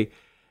that way,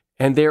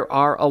 and there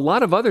are a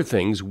lot of other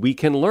things we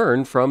can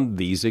learn from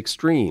these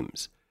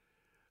extremes.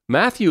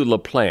 Matthew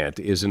LaPlante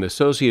is an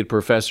associate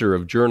professor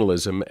of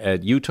journalism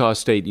at Utah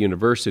State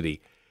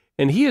University,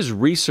 and he has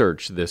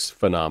researched this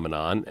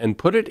phenomenon and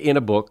put it in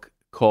a book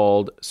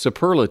called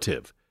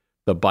Superlative: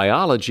 The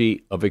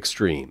Biology of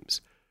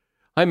Extremes.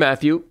 Hi,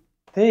 Matthew.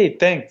 Hey,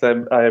 thanks.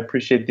 I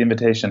appreciate the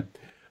invitation.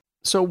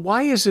 So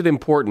why is it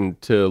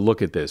important to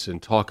look at this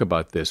and talk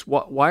about this?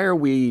 Why are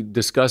we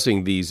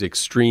discussing these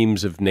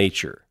extremes of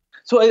nature?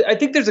 So I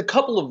think there's a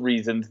couple of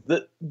reasons.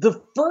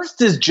 The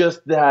first is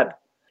just that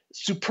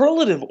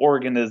superlative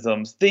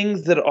organisms,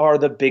 things that are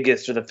the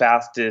biggest or the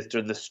fastest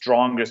or the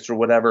strongest or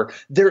whatever,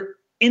 they're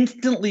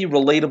instantly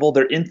relatable.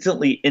 They're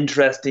instantly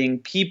interesting.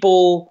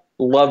 People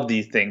love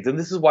these things. And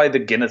this is why the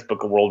Guinness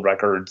Book of World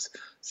Records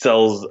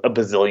sells a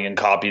bazillion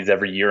copies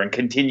every year and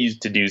continues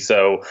to do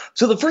so.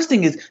 So the first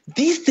thing is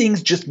these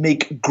things just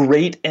make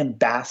great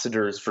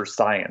ambassadors for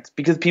science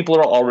because people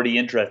are already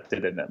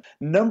interested in them.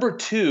 Number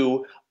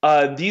two,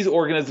 these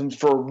organisms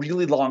for a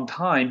really long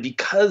time,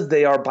 because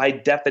they are by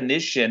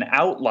definition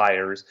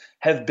outliers,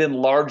 have been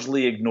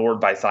largely ignored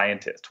by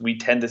scientists. We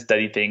tend to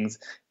study things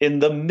in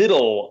the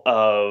middle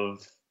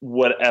of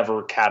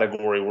whatever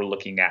category we're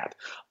looking at.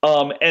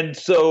 And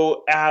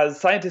so as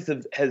scientists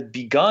have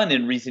begun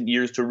in recent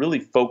years to really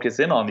focus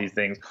in on these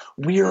things,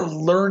 we are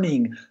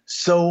learning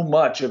so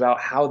much about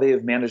how they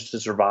have managed to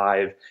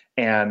survive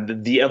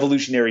and the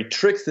evolutionary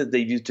tricks that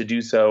they've used to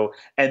do so,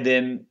 and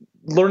then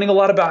learning a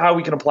lot about how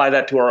we can apply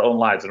that to our own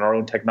lives and our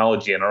own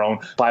technology and our own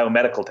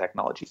biomedical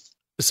technology.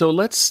 So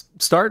let's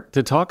start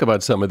to talk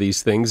about some of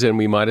these things, and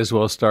we might as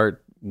well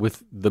start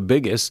with the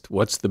biggest.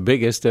 What's the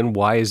biggest, and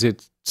why is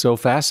it so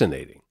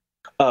fascinating?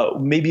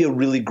 Maybe a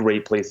really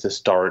great place to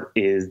start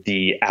is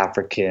the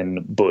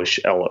African bush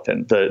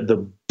elephant.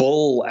 The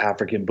bull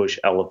African bush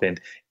elephant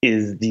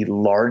is the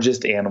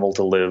largest animal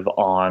to live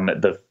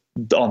on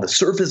the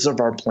surface of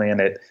our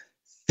planet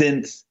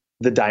since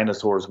the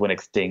dinosaurs went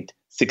extinct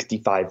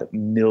 65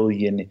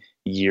 million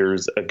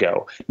years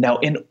ago. Now,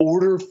 in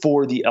order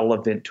for the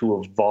elephant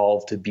to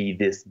evolve to be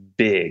this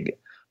big,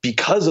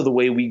 because of the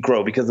way we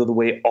grow, because of the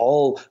way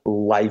all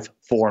life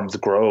forms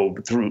grow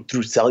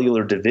through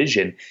cellular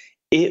division,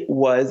 it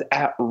was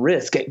at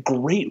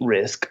great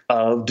risk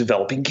of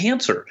developing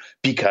cancer,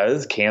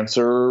 because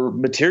cancer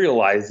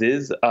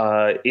materializes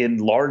in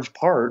large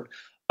part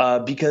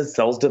because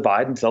cells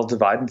divide and cells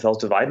divide and cells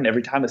divide. And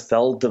every time a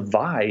cell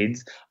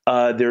divides,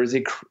 there is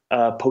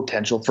a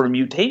potential for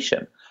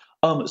mutation.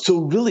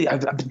 So really,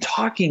 I've been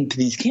talking to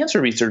these cancer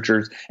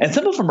researchers, and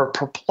some of them are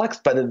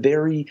perplexed by the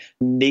very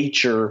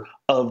nature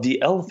of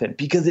the elephant,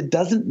 because it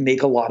doesn't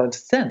make a lot of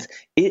sense.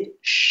 It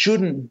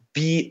shouldn't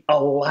be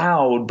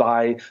allowed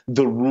by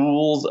the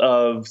rules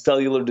of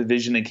cellular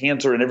division and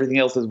cancer and everything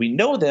else as we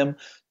know them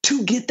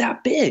to get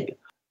that big.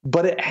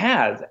 But it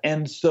has.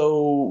 And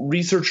so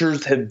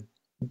researchers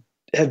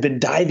have been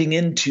diving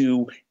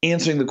into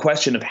answering the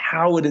question of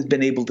how it has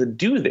been able to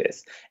do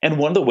this. And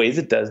one of the ways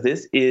it does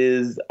this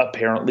is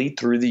apparently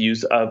through the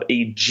use of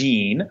a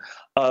gene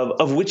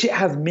of which it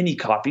has many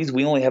copies.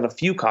 We only have a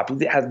few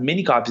copies. It has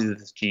many copies of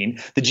this gene.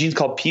 The gene's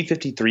called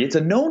P53. It's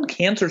a known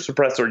cancer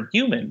suppressor in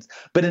humans,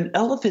 but in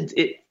elephants,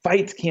 it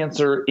fights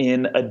cancer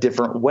in a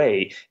different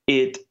way.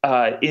 It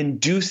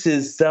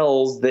induces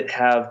cells that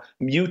have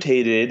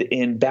mutated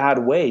in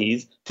bad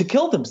ways to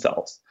kill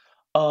themselves.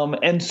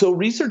 And so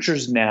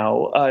researchers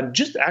now,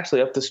 just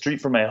actually up the street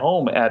from my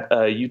home at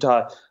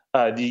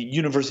the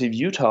University of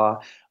Utah,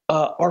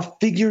 are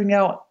figuring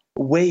out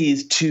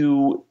ways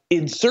to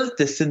insert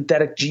this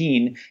synthetic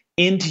gene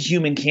into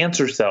human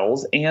cancer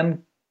cells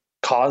and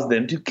cause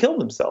them to kill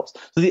themselves.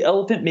 So the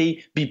elephant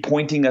may be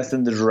pointing us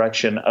in the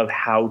direction of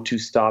how to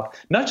stop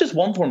not just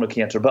one form of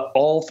cancer, but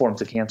all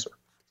forms of cancer.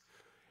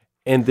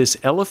 And this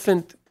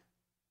elephant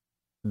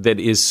that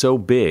is so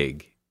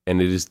big,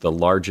 and it is the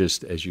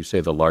largest, as you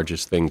say, the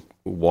largest thing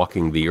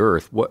walking the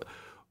earth. What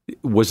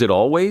was it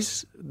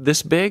always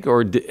this big,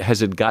 or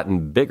has it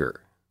gotten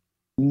bigger?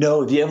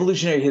 No, the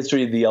evolutionary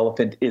history of the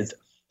elephant is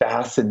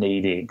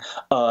fascinating.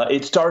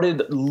 It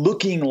started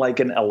looking like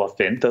an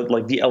elephant,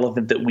 like the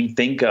elephant that we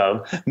think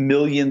of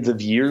millions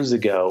of years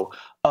ago.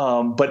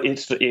 But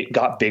it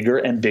got bigger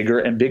and bigger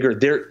and bigger.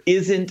 There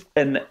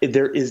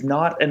is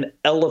not an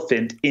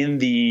elephant in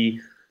the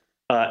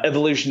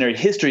evolutionary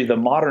history, the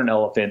modern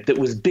elephant, that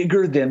was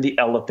bigger than the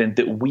elephant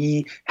that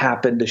we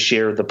happen to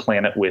share the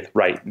planet with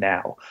right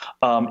now.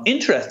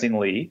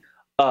 Interestingly,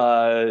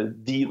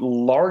 the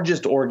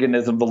largest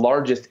organism, the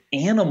largest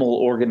animal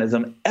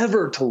organism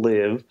ever to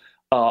live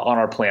on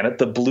our planet,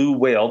 the blue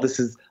whale, this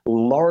is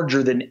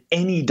larger than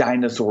any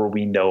dinosaur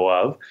we know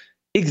of,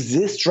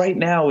 exists right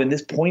now in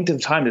this point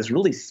of time, this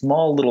really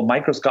small little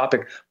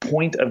microscopic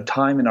point of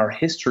time in our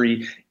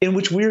history in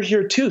which we're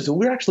here too. So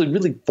we're actually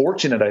really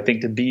fortunate, I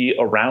think, to be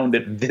around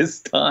at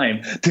this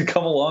time, to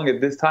come along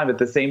at this time, at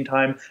the same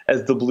time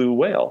as the blue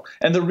whale.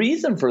 And the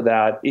reason for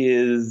that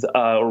is,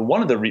 or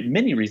one of the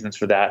many reasons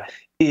for that,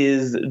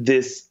 is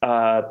this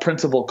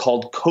principle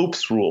called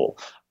Cope's rule,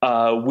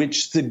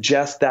 which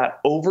suggests that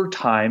over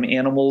time,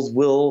 animals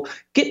will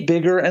get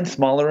bigger and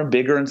smaller and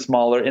bigger and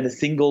smaller in a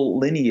single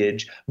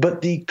lineage, but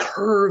the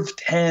curve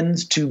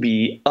tends to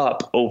be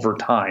up over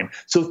time.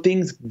 So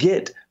things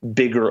get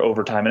bigger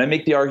over time. And I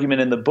make the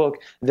argument in the book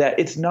that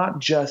it's not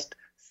just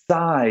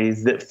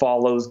size that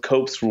follows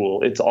Cope's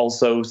rule. It's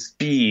also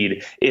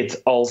speed. It's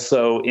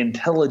also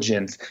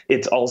intelligence.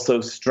 It's also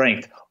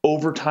strength.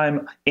 Over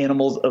time,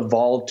 animals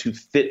evolve to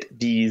fit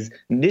these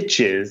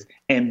niches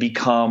and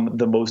become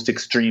the most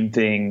extreme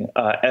thing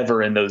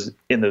ever in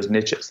those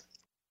niches.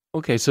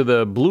 Okay, so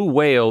the blue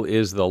whale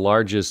is the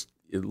largest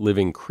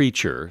living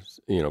creature,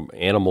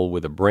 animal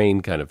with a brain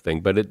kind of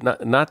thing, but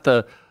not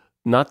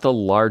the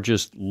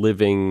largest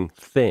living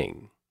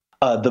thing.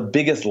 The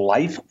biggest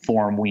life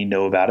form we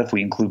know about, if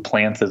we include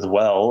plants as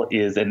well,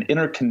 is an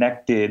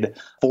interconnected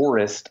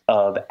forest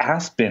of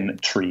aspen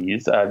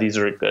trees. These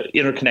are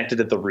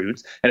interconnected at the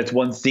roots, and it's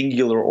one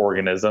singular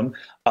organism.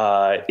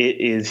 It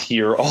is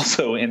here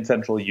also in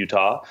central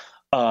Utah,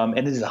 and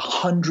it is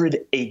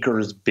 100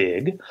 acres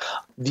big.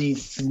 The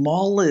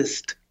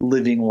smallest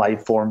living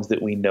life forms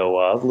that we know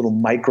of, little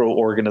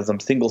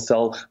microorganisms,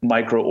 single-cell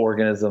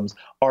microorganisms,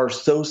 are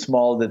so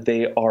small that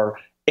they are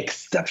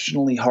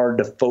exceptionally hard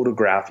to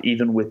photograph,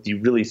 even with the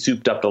really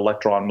souped up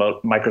electron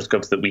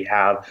microscopes that we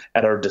have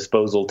at our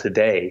disposal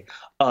today.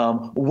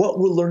 What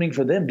we're learning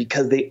from them,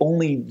 because they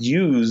only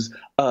use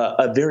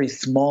a very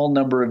small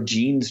number of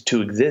genes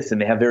to exist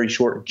and they have very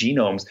short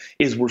genomes,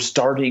 is we're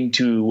starting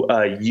to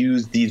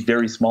use these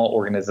very small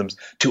organisms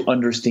to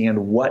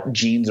understand what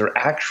genes are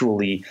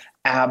actually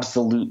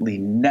absolutely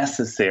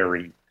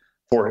necessary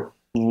for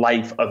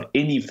life of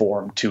any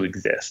form to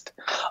exist.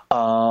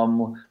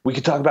 We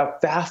could talk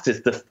about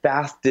fastest. The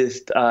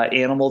fastest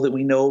animal that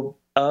we know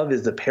of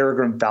is the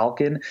peregrine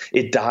falcon.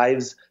 It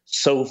dives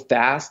so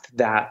fast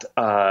that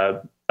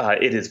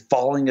it is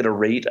falling at a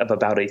rate of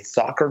about a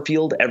soccer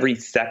field every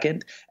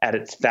second at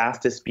its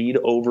fastest speed,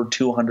 over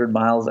 200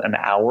 miles an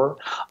hour.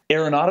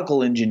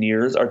 Aeronautical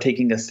engineers are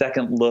taking a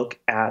second look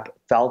at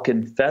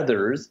falcon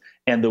feathers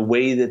and the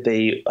way that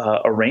they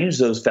arrange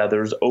those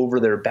feathers over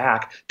their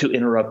back to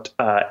interrupt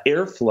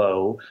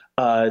airflow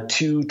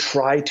to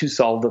try to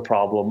solve the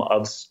problem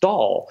of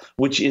stall,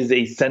 which is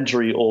a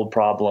century-old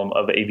problem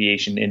of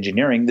aviation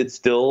engineering that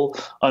still,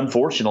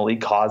 unfortunately,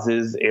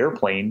 causes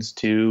airplanes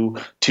to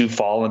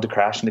fall and to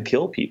crash and to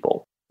kill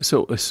people.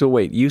 So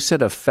wait, you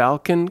said a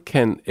falcon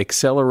can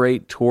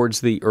accelerate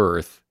towards the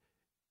Earth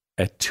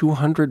at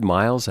 200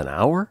 miles an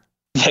hour?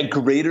 Yeah,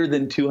 greater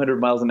than 200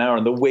 miles an hour.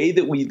 And the way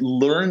that we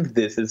learned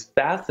this is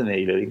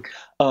fascinating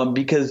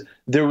because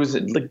there was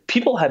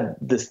people had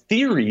this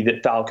theory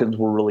that falcons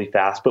were really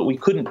fast, but we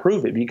couldn't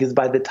prove it because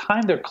by the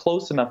time they're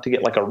close enough to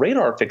get like a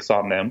radar fix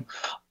on them,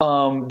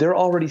 they're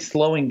already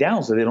slowing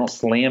down so they don't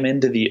slam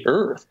into the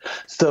earth.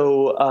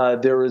 So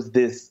there was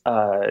this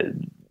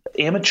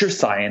amateur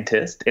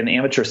scientist, an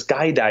amateur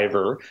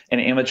skydiver,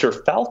 an amateur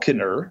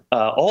falconer,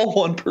 all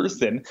one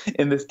person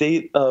in the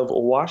state of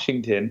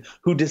Washington,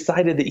 who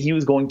decided that he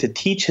was going to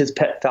teach his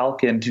pet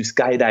falcon to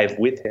skydive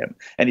with him.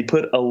 And he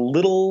put a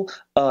little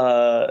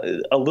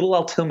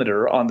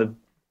altimeter on the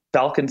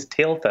falcon's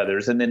tail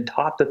feathers and then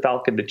taught the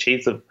falcon to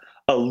chase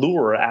a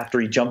lure after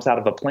he jumps out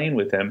of a plane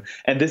with him.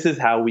 And this is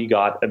how we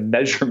got a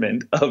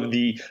measurement of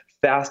the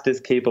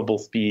fastest capable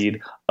speed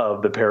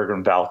of the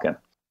peregrine falcon.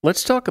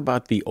 Let's talk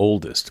about the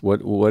oldest.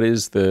 What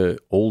is the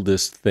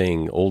oldest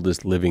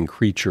living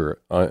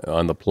creature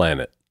on the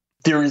planet?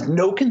 There is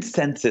no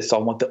consensus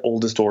on what the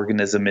oldest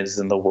organism is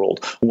in the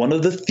world. One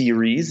of the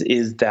theories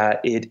is that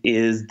it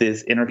is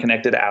this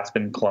interconnected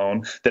aspen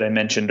clone that I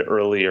mentioned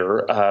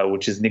earlier,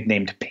 which is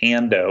nicknamed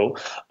Pando.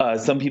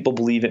 Some people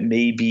believe it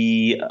may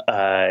be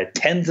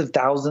tens of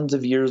thousands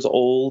of years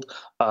old.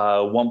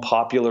 One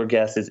popular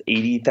guess is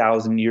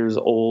 80,000 years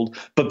old.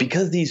 But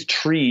because these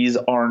trees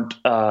aren't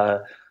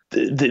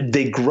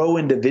they grow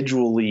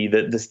individually,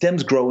 the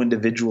stems grow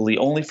individually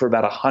only for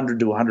about 100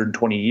 to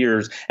 120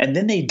 years, and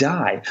then they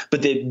die.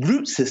 But the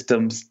root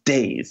system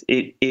stays.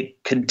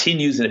 It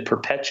continues and it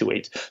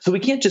perpetuates. So we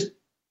can't just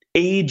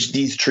age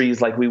these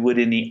trees like we would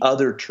any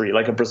other tree,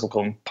 like a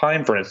bristlecone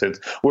pine, for instance,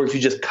 where if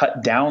you just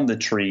cut down the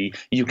tree,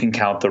 you can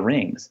count the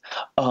rings.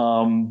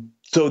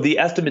 So the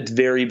estimates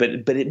vary,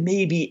 but it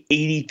may be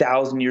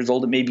 80,000 years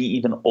old. It may be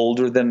even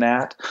older than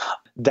that.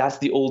 That's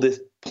the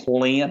oldest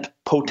plant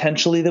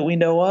potentially that we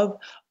know of.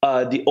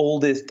 The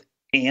oldest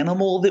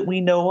animal that we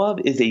know of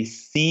is a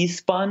sea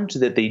sponge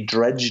that they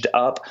dredged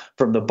up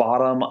from the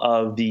bottom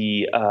of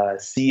the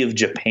Sea of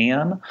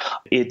Japan.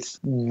 It's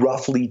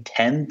roughly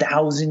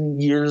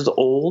 10,000 years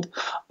old.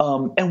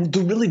 And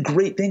the really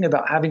great thing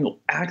about having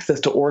access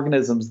to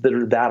organisms that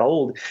are that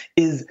old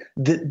is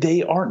that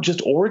they aren't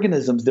just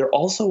organisms, they're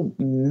also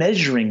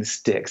measuring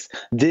sticks.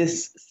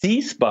 This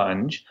sea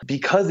sponge,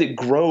 because it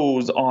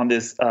grows on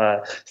this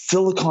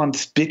silicon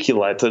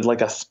spicula, it's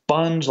like a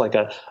sponge, like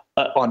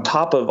on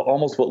top of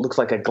almost what looks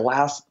like a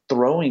glass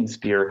throwing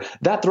spear.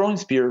 That throwing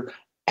spear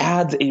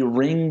adds a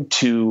ring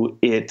to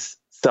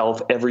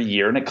itself every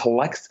year, and it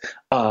collects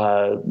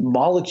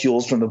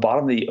molecules from the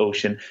bottom of the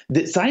ocean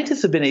that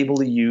scientists have been able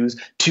to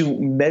use to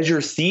measure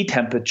sea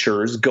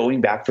temperatures going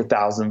back for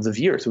thousands of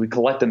years. So we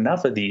collect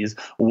enough of these.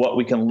 What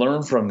we can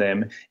learn from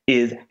them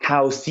is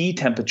how sea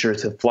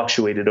temperatures have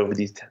fluctuated over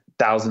these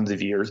thousands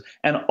of years.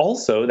 And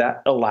also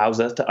that allows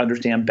us to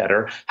understand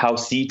better how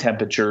sea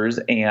temperatures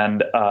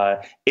and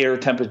air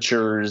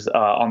temperatures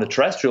on the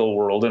terrestrial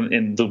world and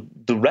in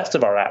the rest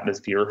of our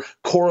atmosphere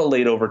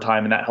correlate over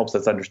time. And that helps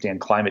us understand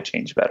climate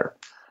change better.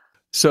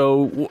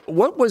 So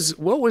what was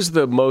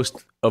the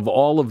most, of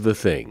all of the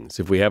things,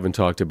 if we haven't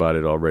talked about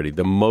it already,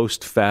 the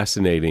most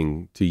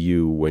fascinating to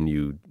you when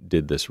you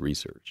did this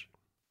research?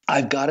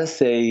 I've got to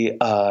say,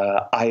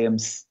 I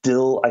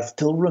still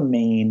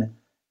remain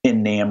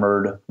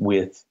enamored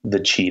with the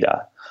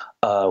cheetah,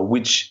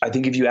 which I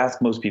think if you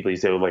ask most people, you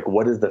say, like,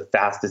 what is the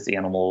fastest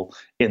animal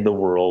in the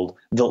world?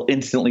 They'll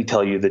instantly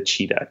tell you the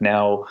cheetah.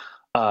 Now,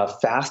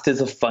 Fast is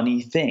a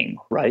funny thing,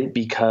 right?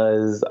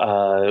 Because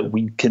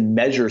we can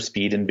measure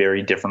speed in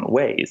very different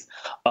ways.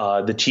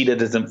 The cheetah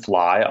doesn't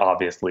fly,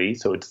 obviously,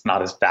 so it's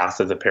not as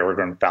fast as a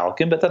peregrine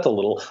falcon, but that's a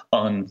little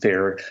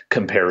unfair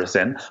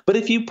comparison. But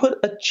if you put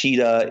a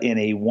cheetah in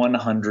a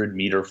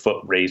 100-meter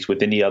foot race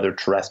with any other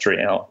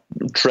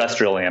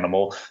terrestrial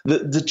animal,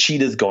 the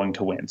cheetah is going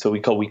to win. So we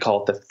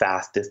call it the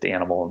fastest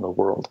animal in the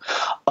world.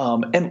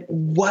 And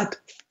what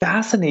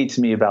fascinates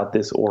me about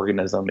this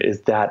organism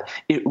is that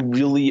it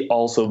really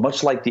also,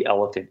 much like the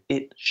elephant,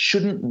 it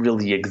shouldn't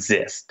really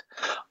exist.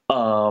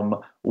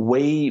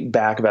 Way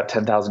back about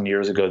 10,000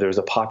 years ago, there was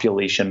a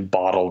population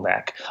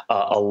bottleneck.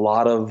 A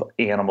lot of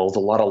animals, a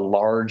lot of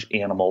large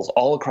animals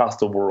all across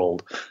the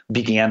world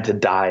began to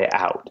die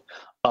out.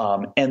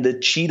 And the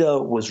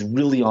cheetah was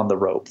really on the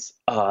ropes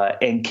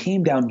and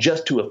came down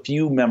just to a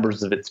few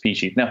members of its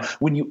species. Now,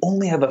 when you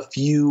only have a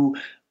few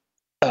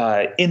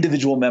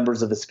individual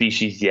members of a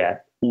species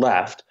yet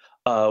left,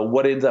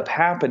 what ends up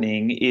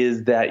happening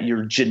is that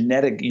your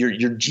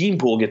gene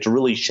pool gets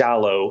really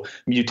shallow,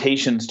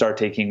 mutations start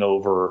taking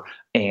over,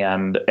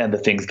 and the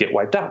things get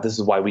wiped out. This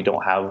is why we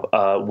don't have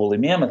woolly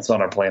mammoths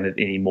on our planet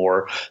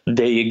anymore.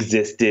 They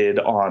existed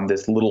on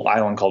this little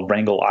island called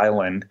Wrangel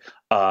Island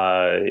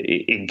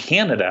in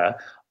Canada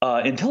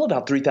until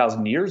about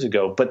 3,000 years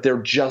ago, but there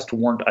just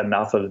weren't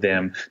enough of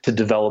them to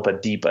develop a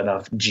deep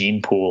enough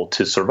gene pool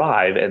to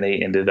survive, and they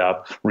ended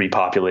up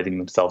repopulating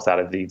themselves out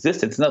of the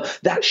existence. Now,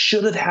 that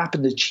should have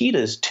happened to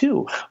cheetahs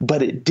too,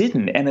 but it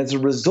didn't. And as a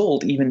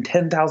result, even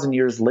 10,000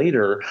 years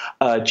later,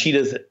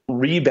 cheetahs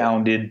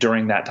rebounded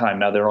during that time.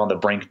 Now they're on the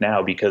brink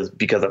now because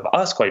of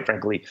us, quite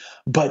frankly.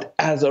 But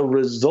as a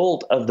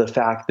result of the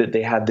fact that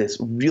they had this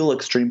real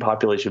extreme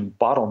population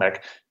bottleneck,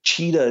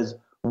 cheetahs,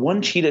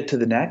 one cheetah to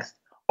the next,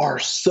 are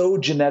so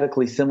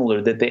genetically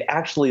similar that they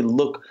actually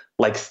look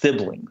like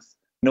siblings,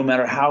 no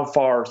matter how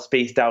far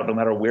spaced out, no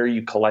matter where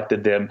you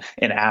collected them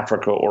in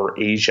Africa or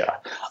Asia.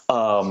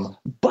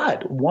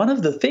 But one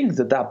of the things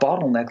that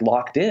bottleneck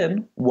locked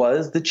in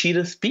was the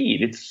cheetah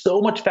speed. It's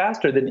so much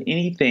faster than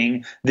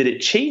anything that it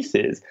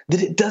chases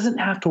that it doesn't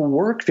have to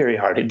work very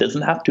hard. It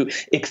doesn't have to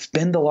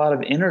expend a lot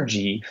of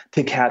energy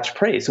to catch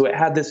prey. So it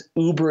had this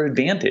uber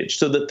advantage.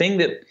 So the thing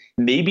that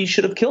maybe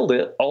should have killed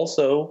it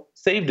also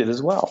saved it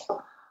as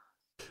well.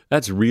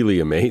 That's really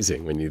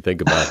amazing when you think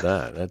about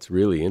that. That's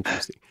really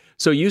interesting.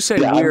 So you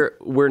said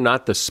we're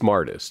not the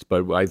smartest,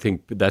 but I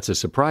think that's a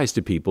surprise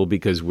to people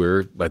because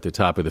we're at the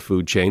top of the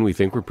food chain. We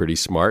think we're pretty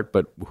smart,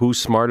 but who's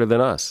smarter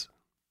than us?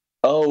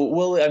 Oh,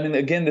 well, I mean,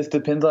 again, this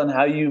depends on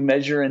how you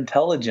measure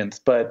intelligence,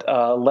 but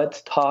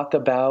let's talk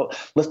about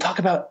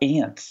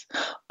ants.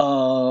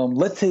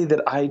 Let's say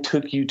that I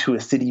took you to a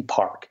city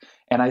park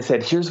and I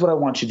said, here's what I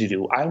want you to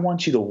do. I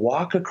want you to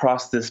walk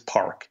across this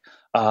park.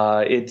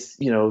 It's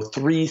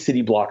 3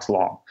 city blocks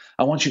long.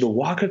 I want you to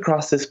walk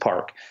across this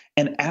park.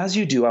 And as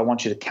you do, I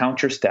want you to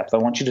count your steps. I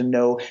want you to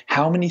know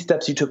how many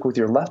steps you took with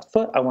your left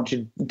foot. I want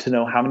you to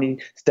know how many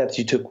steps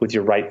you took with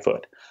your right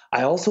foot.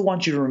 I also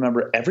want you to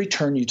remember every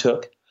turn you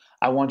took.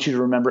 I want you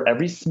to remember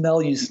every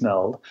smell you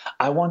smelled.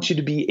 I want you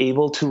to be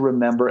able to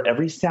remember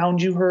every sound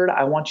you heard.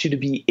 I want you to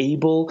be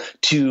able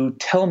to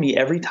tell me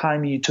every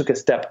time you took a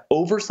step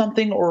over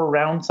something or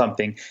around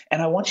something.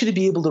 And I want you to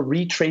be able to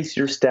retrace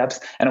your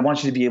steps. And I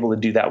want you to be able to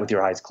do that with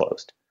your eyes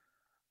closed.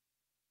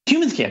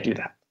 Humans can't do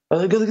that.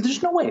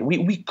 There's no way.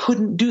 We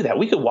couldn't do that.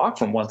 We could walk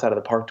from one side of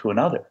the park to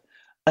another.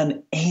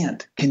 An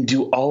ant can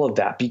do all of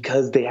that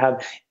because they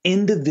have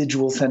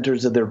individual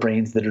centers of their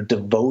brains that are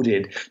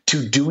devoted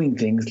to doing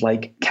things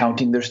like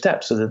counting their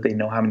steps so that they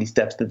know how many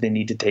steps that they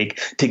need to take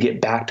to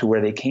get back to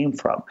where they came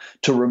from,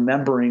 to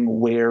remembering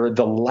where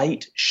the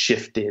light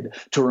shifted,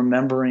 to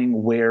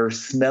remembering where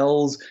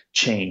smells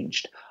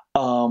changed.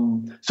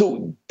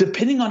 So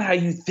depending on how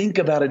you think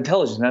about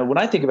intelligence, now when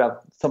I think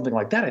about something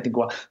like that, I think,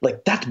 well,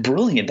 like that's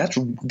brilliant.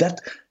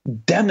 That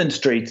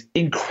demonstrates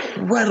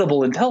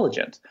incredible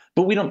intelligence.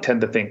 But we don't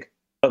tend to think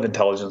of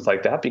intelligence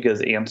like that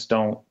because ants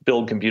don't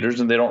build computers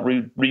and they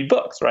don't read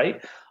books,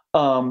 right?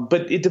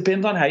 But it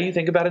depends on how you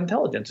think about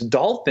intelligence.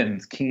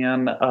 Dolphins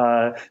can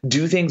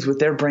do things with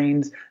their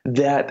brains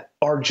that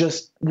will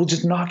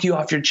just knock you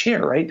off your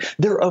chair, right?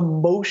 Their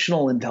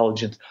emotional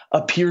intelligence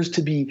appears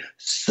to be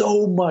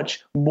so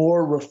much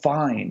more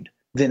refined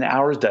than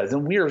ours does.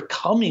 And we are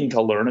coming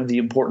to learn of the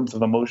importance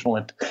of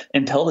emotional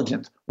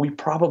intelligence. We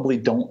probably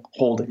don't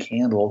hold a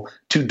candle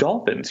to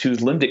dolphins, whose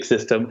limbic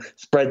system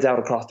spreads out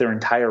across their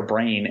entire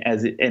brain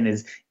and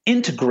is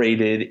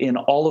integrated in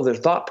all of their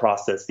thought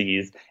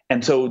processes.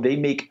 And so they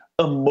make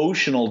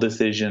emotional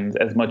decisions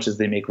as much as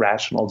they make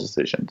rational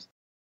decisions.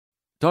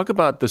 Talk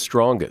about the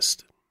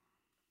strongest.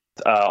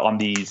 On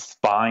the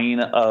spine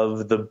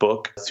of the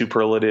book,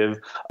 Superlative,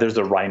 there's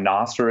a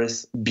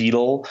rhinoceros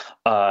beetle.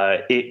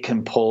 It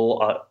can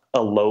pull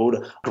a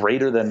load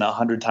greater than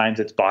 100 times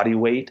its body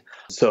weight.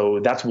 So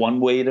that's one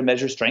way to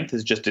measure strength,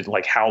 is just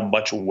like how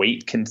much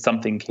weight can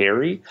something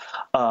carry.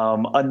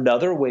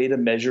 Another way to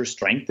measure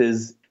strength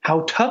is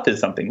how tough is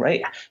something,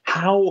 right?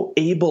 How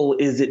able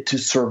is it to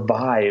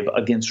survive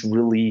against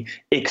really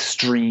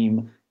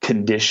extreme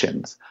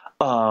conditions?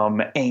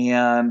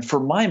 And for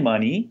my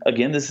money,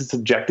 again, this is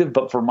subjective,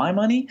 but for my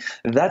money,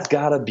 that's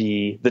got to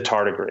be the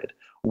tardigrade,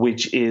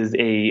 which is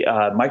a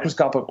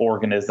microscopic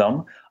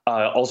organism,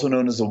 also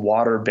known as a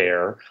water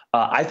bear.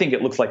 I think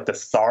it looks like the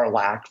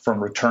Sarlacc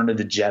from Return of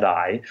the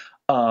Jedi,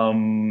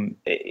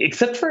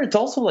 except for it's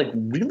also like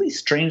really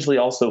strangely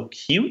also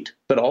cute,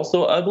 but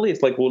also ugly.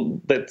 It's like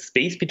that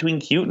space between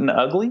cute and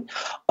ugly.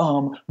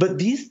 But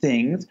these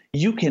things,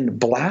 you can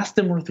blast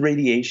them with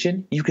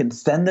radiation. You can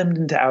send them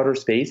into outer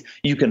space.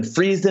 You can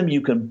freeze them.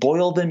 You can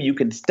boil them. You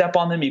can step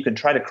on them. You can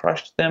try to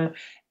crush them.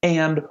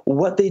 And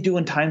what they do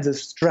in times of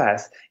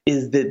stress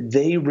is that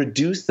they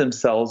reduce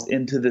themselves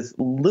into this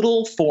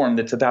little form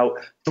that's about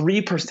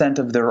 3%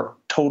 of their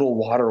total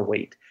water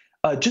weight,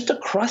 just a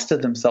crust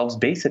of themselves,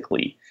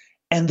 basically.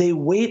 And they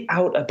wait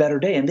out a better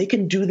day. And they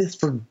can do this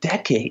for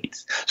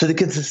decades. So they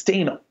can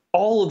sustain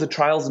all of the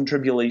trials and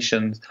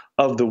tribulations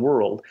of the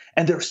world.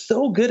 And they're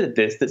so good at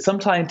this that some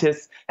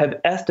scientists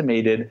have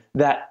estimated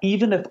that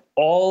even if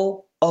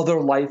all other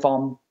life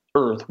on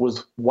Earth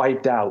was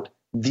wiped out,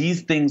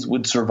 these things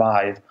would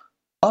survive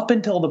up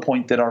until the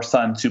point that our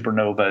sun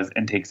supernovas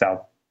and takes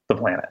out the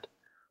planet.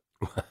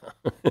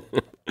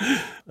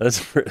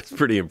 That's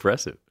pretty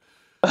impressive.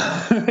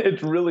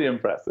 It's really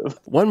impressive.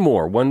 One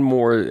more.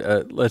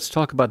 Let's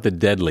talk about the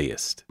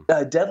deadliest.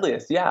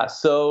 Deadliest, yeah.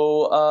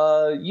 So,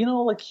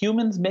 like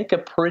humans make a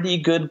pretty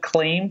good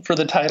claim for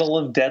the title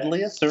of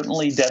deadliest,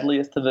 certainly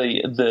deadliest to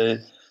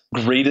the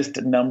greatest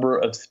number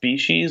of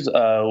species.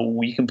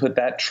 We can put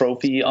that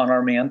trophy on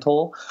our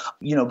mantle,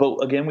 but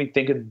again, we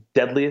think of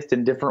deadliest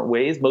in different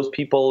ways. Most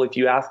people, if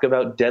you ask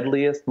about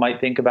deadliest, might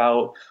think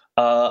about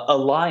a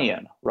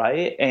lion,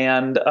 right?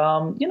 And,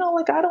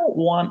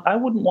 I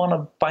wouldn't want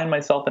to find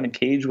myself in a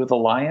cage with a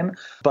lion,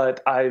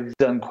 but I've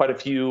done quite a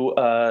few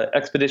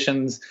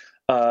expeditions,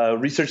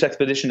 research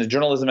expeditions,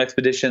 journalism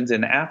expeditions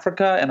in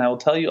Africa. And I will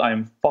tell you,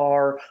 I'm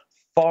far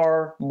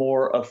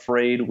more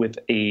afraid with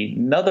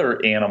another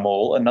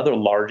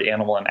large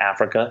animal in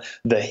Africa,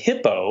 the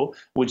hippo,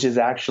 which is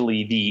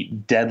actually the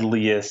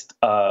deadliest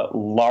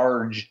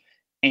large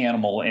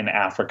animal in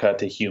Africa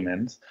to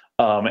humans.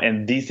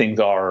 And these things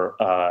are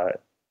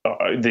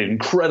they're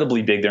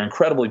incredibly big. They're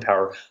incredibly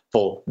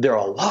powerful. They're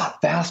a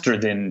lot faster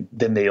than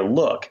they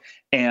look,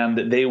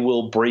 and they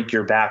will break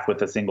your back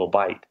with a single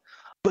bite.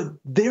 But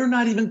they're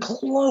not even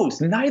close.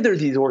 Neither of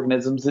these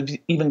organisms is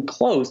even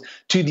close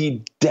to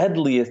the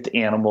deadliest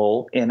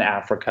animal in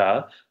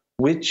Africa,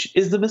 which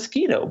is the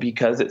mosquito,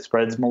 because it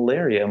spreads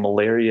malaria.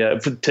 Malaria,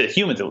 to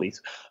humans at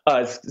least,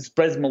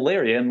 spreads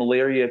malaria, and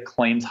malaria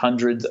claims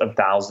hundreds of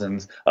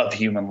thousands of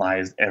human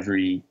lives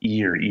every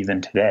year,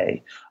 even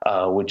today,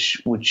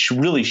 which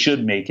really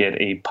should make it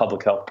a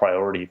public health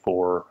priority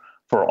for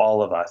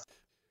all of us.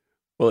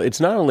 Well,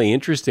 it's not only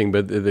interesting,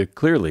 but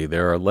clearly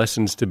there are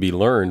lessons to be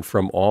learned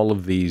from all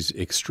of these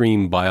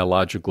extreme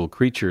biological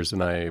creatures,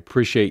 and I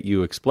appreciate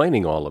you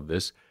explaining all of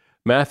this.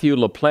 Matthew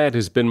LaPlante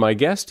has been my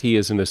guest. He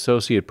is an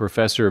associate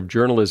professor of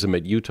journalism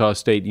at Utah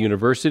State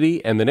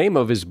University, and the name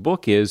of his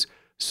book is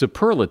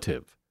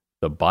Superlative,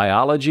 The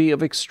Biology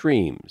of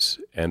Extremes,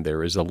 and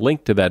there is a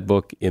link to that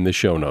book in the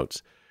show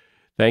notes.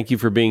 Thank you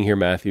for being here,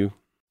 Matthew.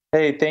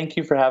 Hey, thank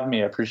you for having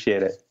me. I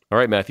appreciate it. All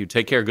right, Matthew,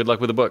 take care. Good luck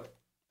with the book.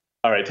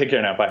 All right, take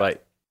care now. Bye. Bye.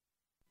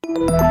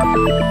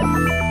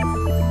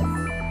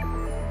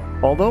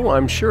 Although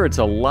I'm sure it's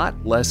a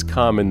lot less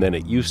common than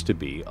it used to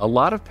be, a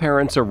lot of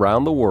parents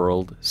around the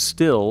world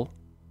still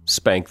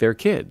spank their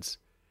kids.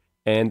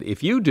 And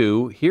if you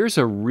do, here's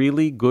a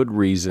really good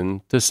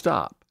reason to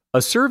stop.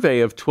 A survey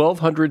of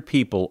 1,200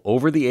 people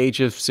over the age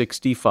of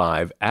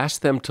 65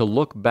 asked them to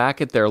look back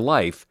at their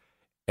life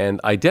and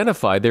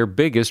identify their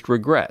biggest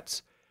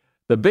regrets.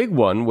 The big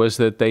one was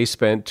that they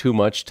spent too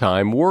much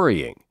time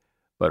worrying.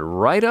 But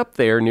right up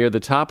there near the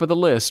top of the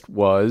list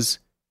was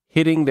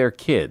hitting their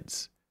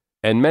kids.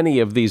 And many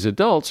of these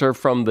adults are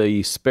from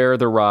the spare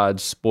the rod,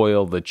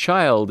 spoil the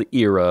child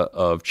era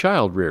of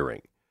child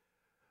rearing.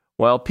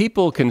 While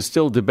people can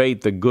still debate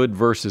the good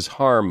versus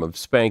harm of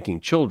spanking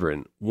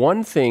children,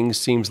 one thing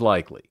seems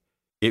likely.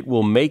 It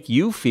will make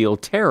you feel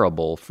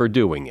terrible for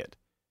doing it.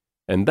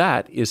 And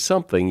that is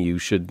something you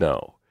should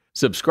know.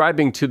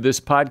 Subscribing to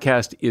this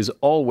podcast is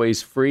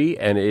always free,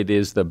 and it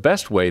is the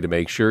best way to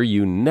make sure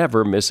you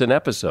never miss an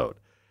episode.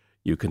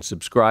 You can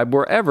subscribe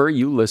wherever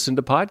you listen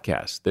to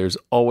podcasts. There's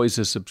always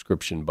a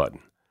subscription button.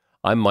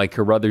 I'm Mike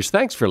Carruthers.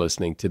 Thanks for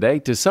listening today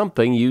to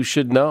Something You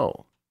Should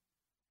Know.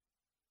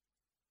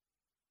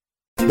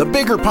 The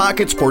Bigger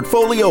Pockets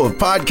portfolio of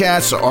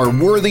podcasts are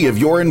worthy of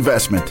your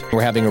investment.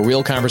 We're having a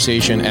real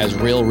conversation as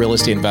real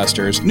estate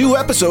investors. New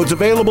episodes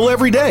available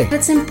every day.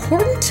 It's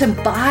important to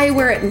buy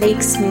where it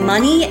makes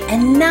money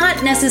and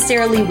not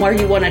necessarily where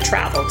you want to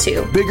travel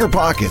to. Bigger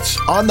Pockets,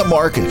 On the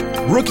Market,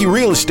 Rookie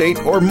Real Estate,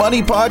 or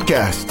Money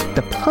Podcast.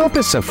 The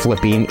purpose of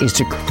flipping is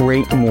to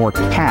create more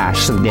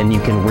cash so then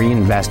you can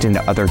reinvest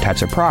into other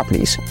types of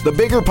properties. The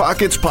Bigger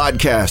Pockets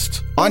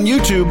Podcast, on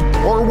YouTube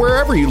or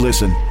wherever you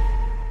listen.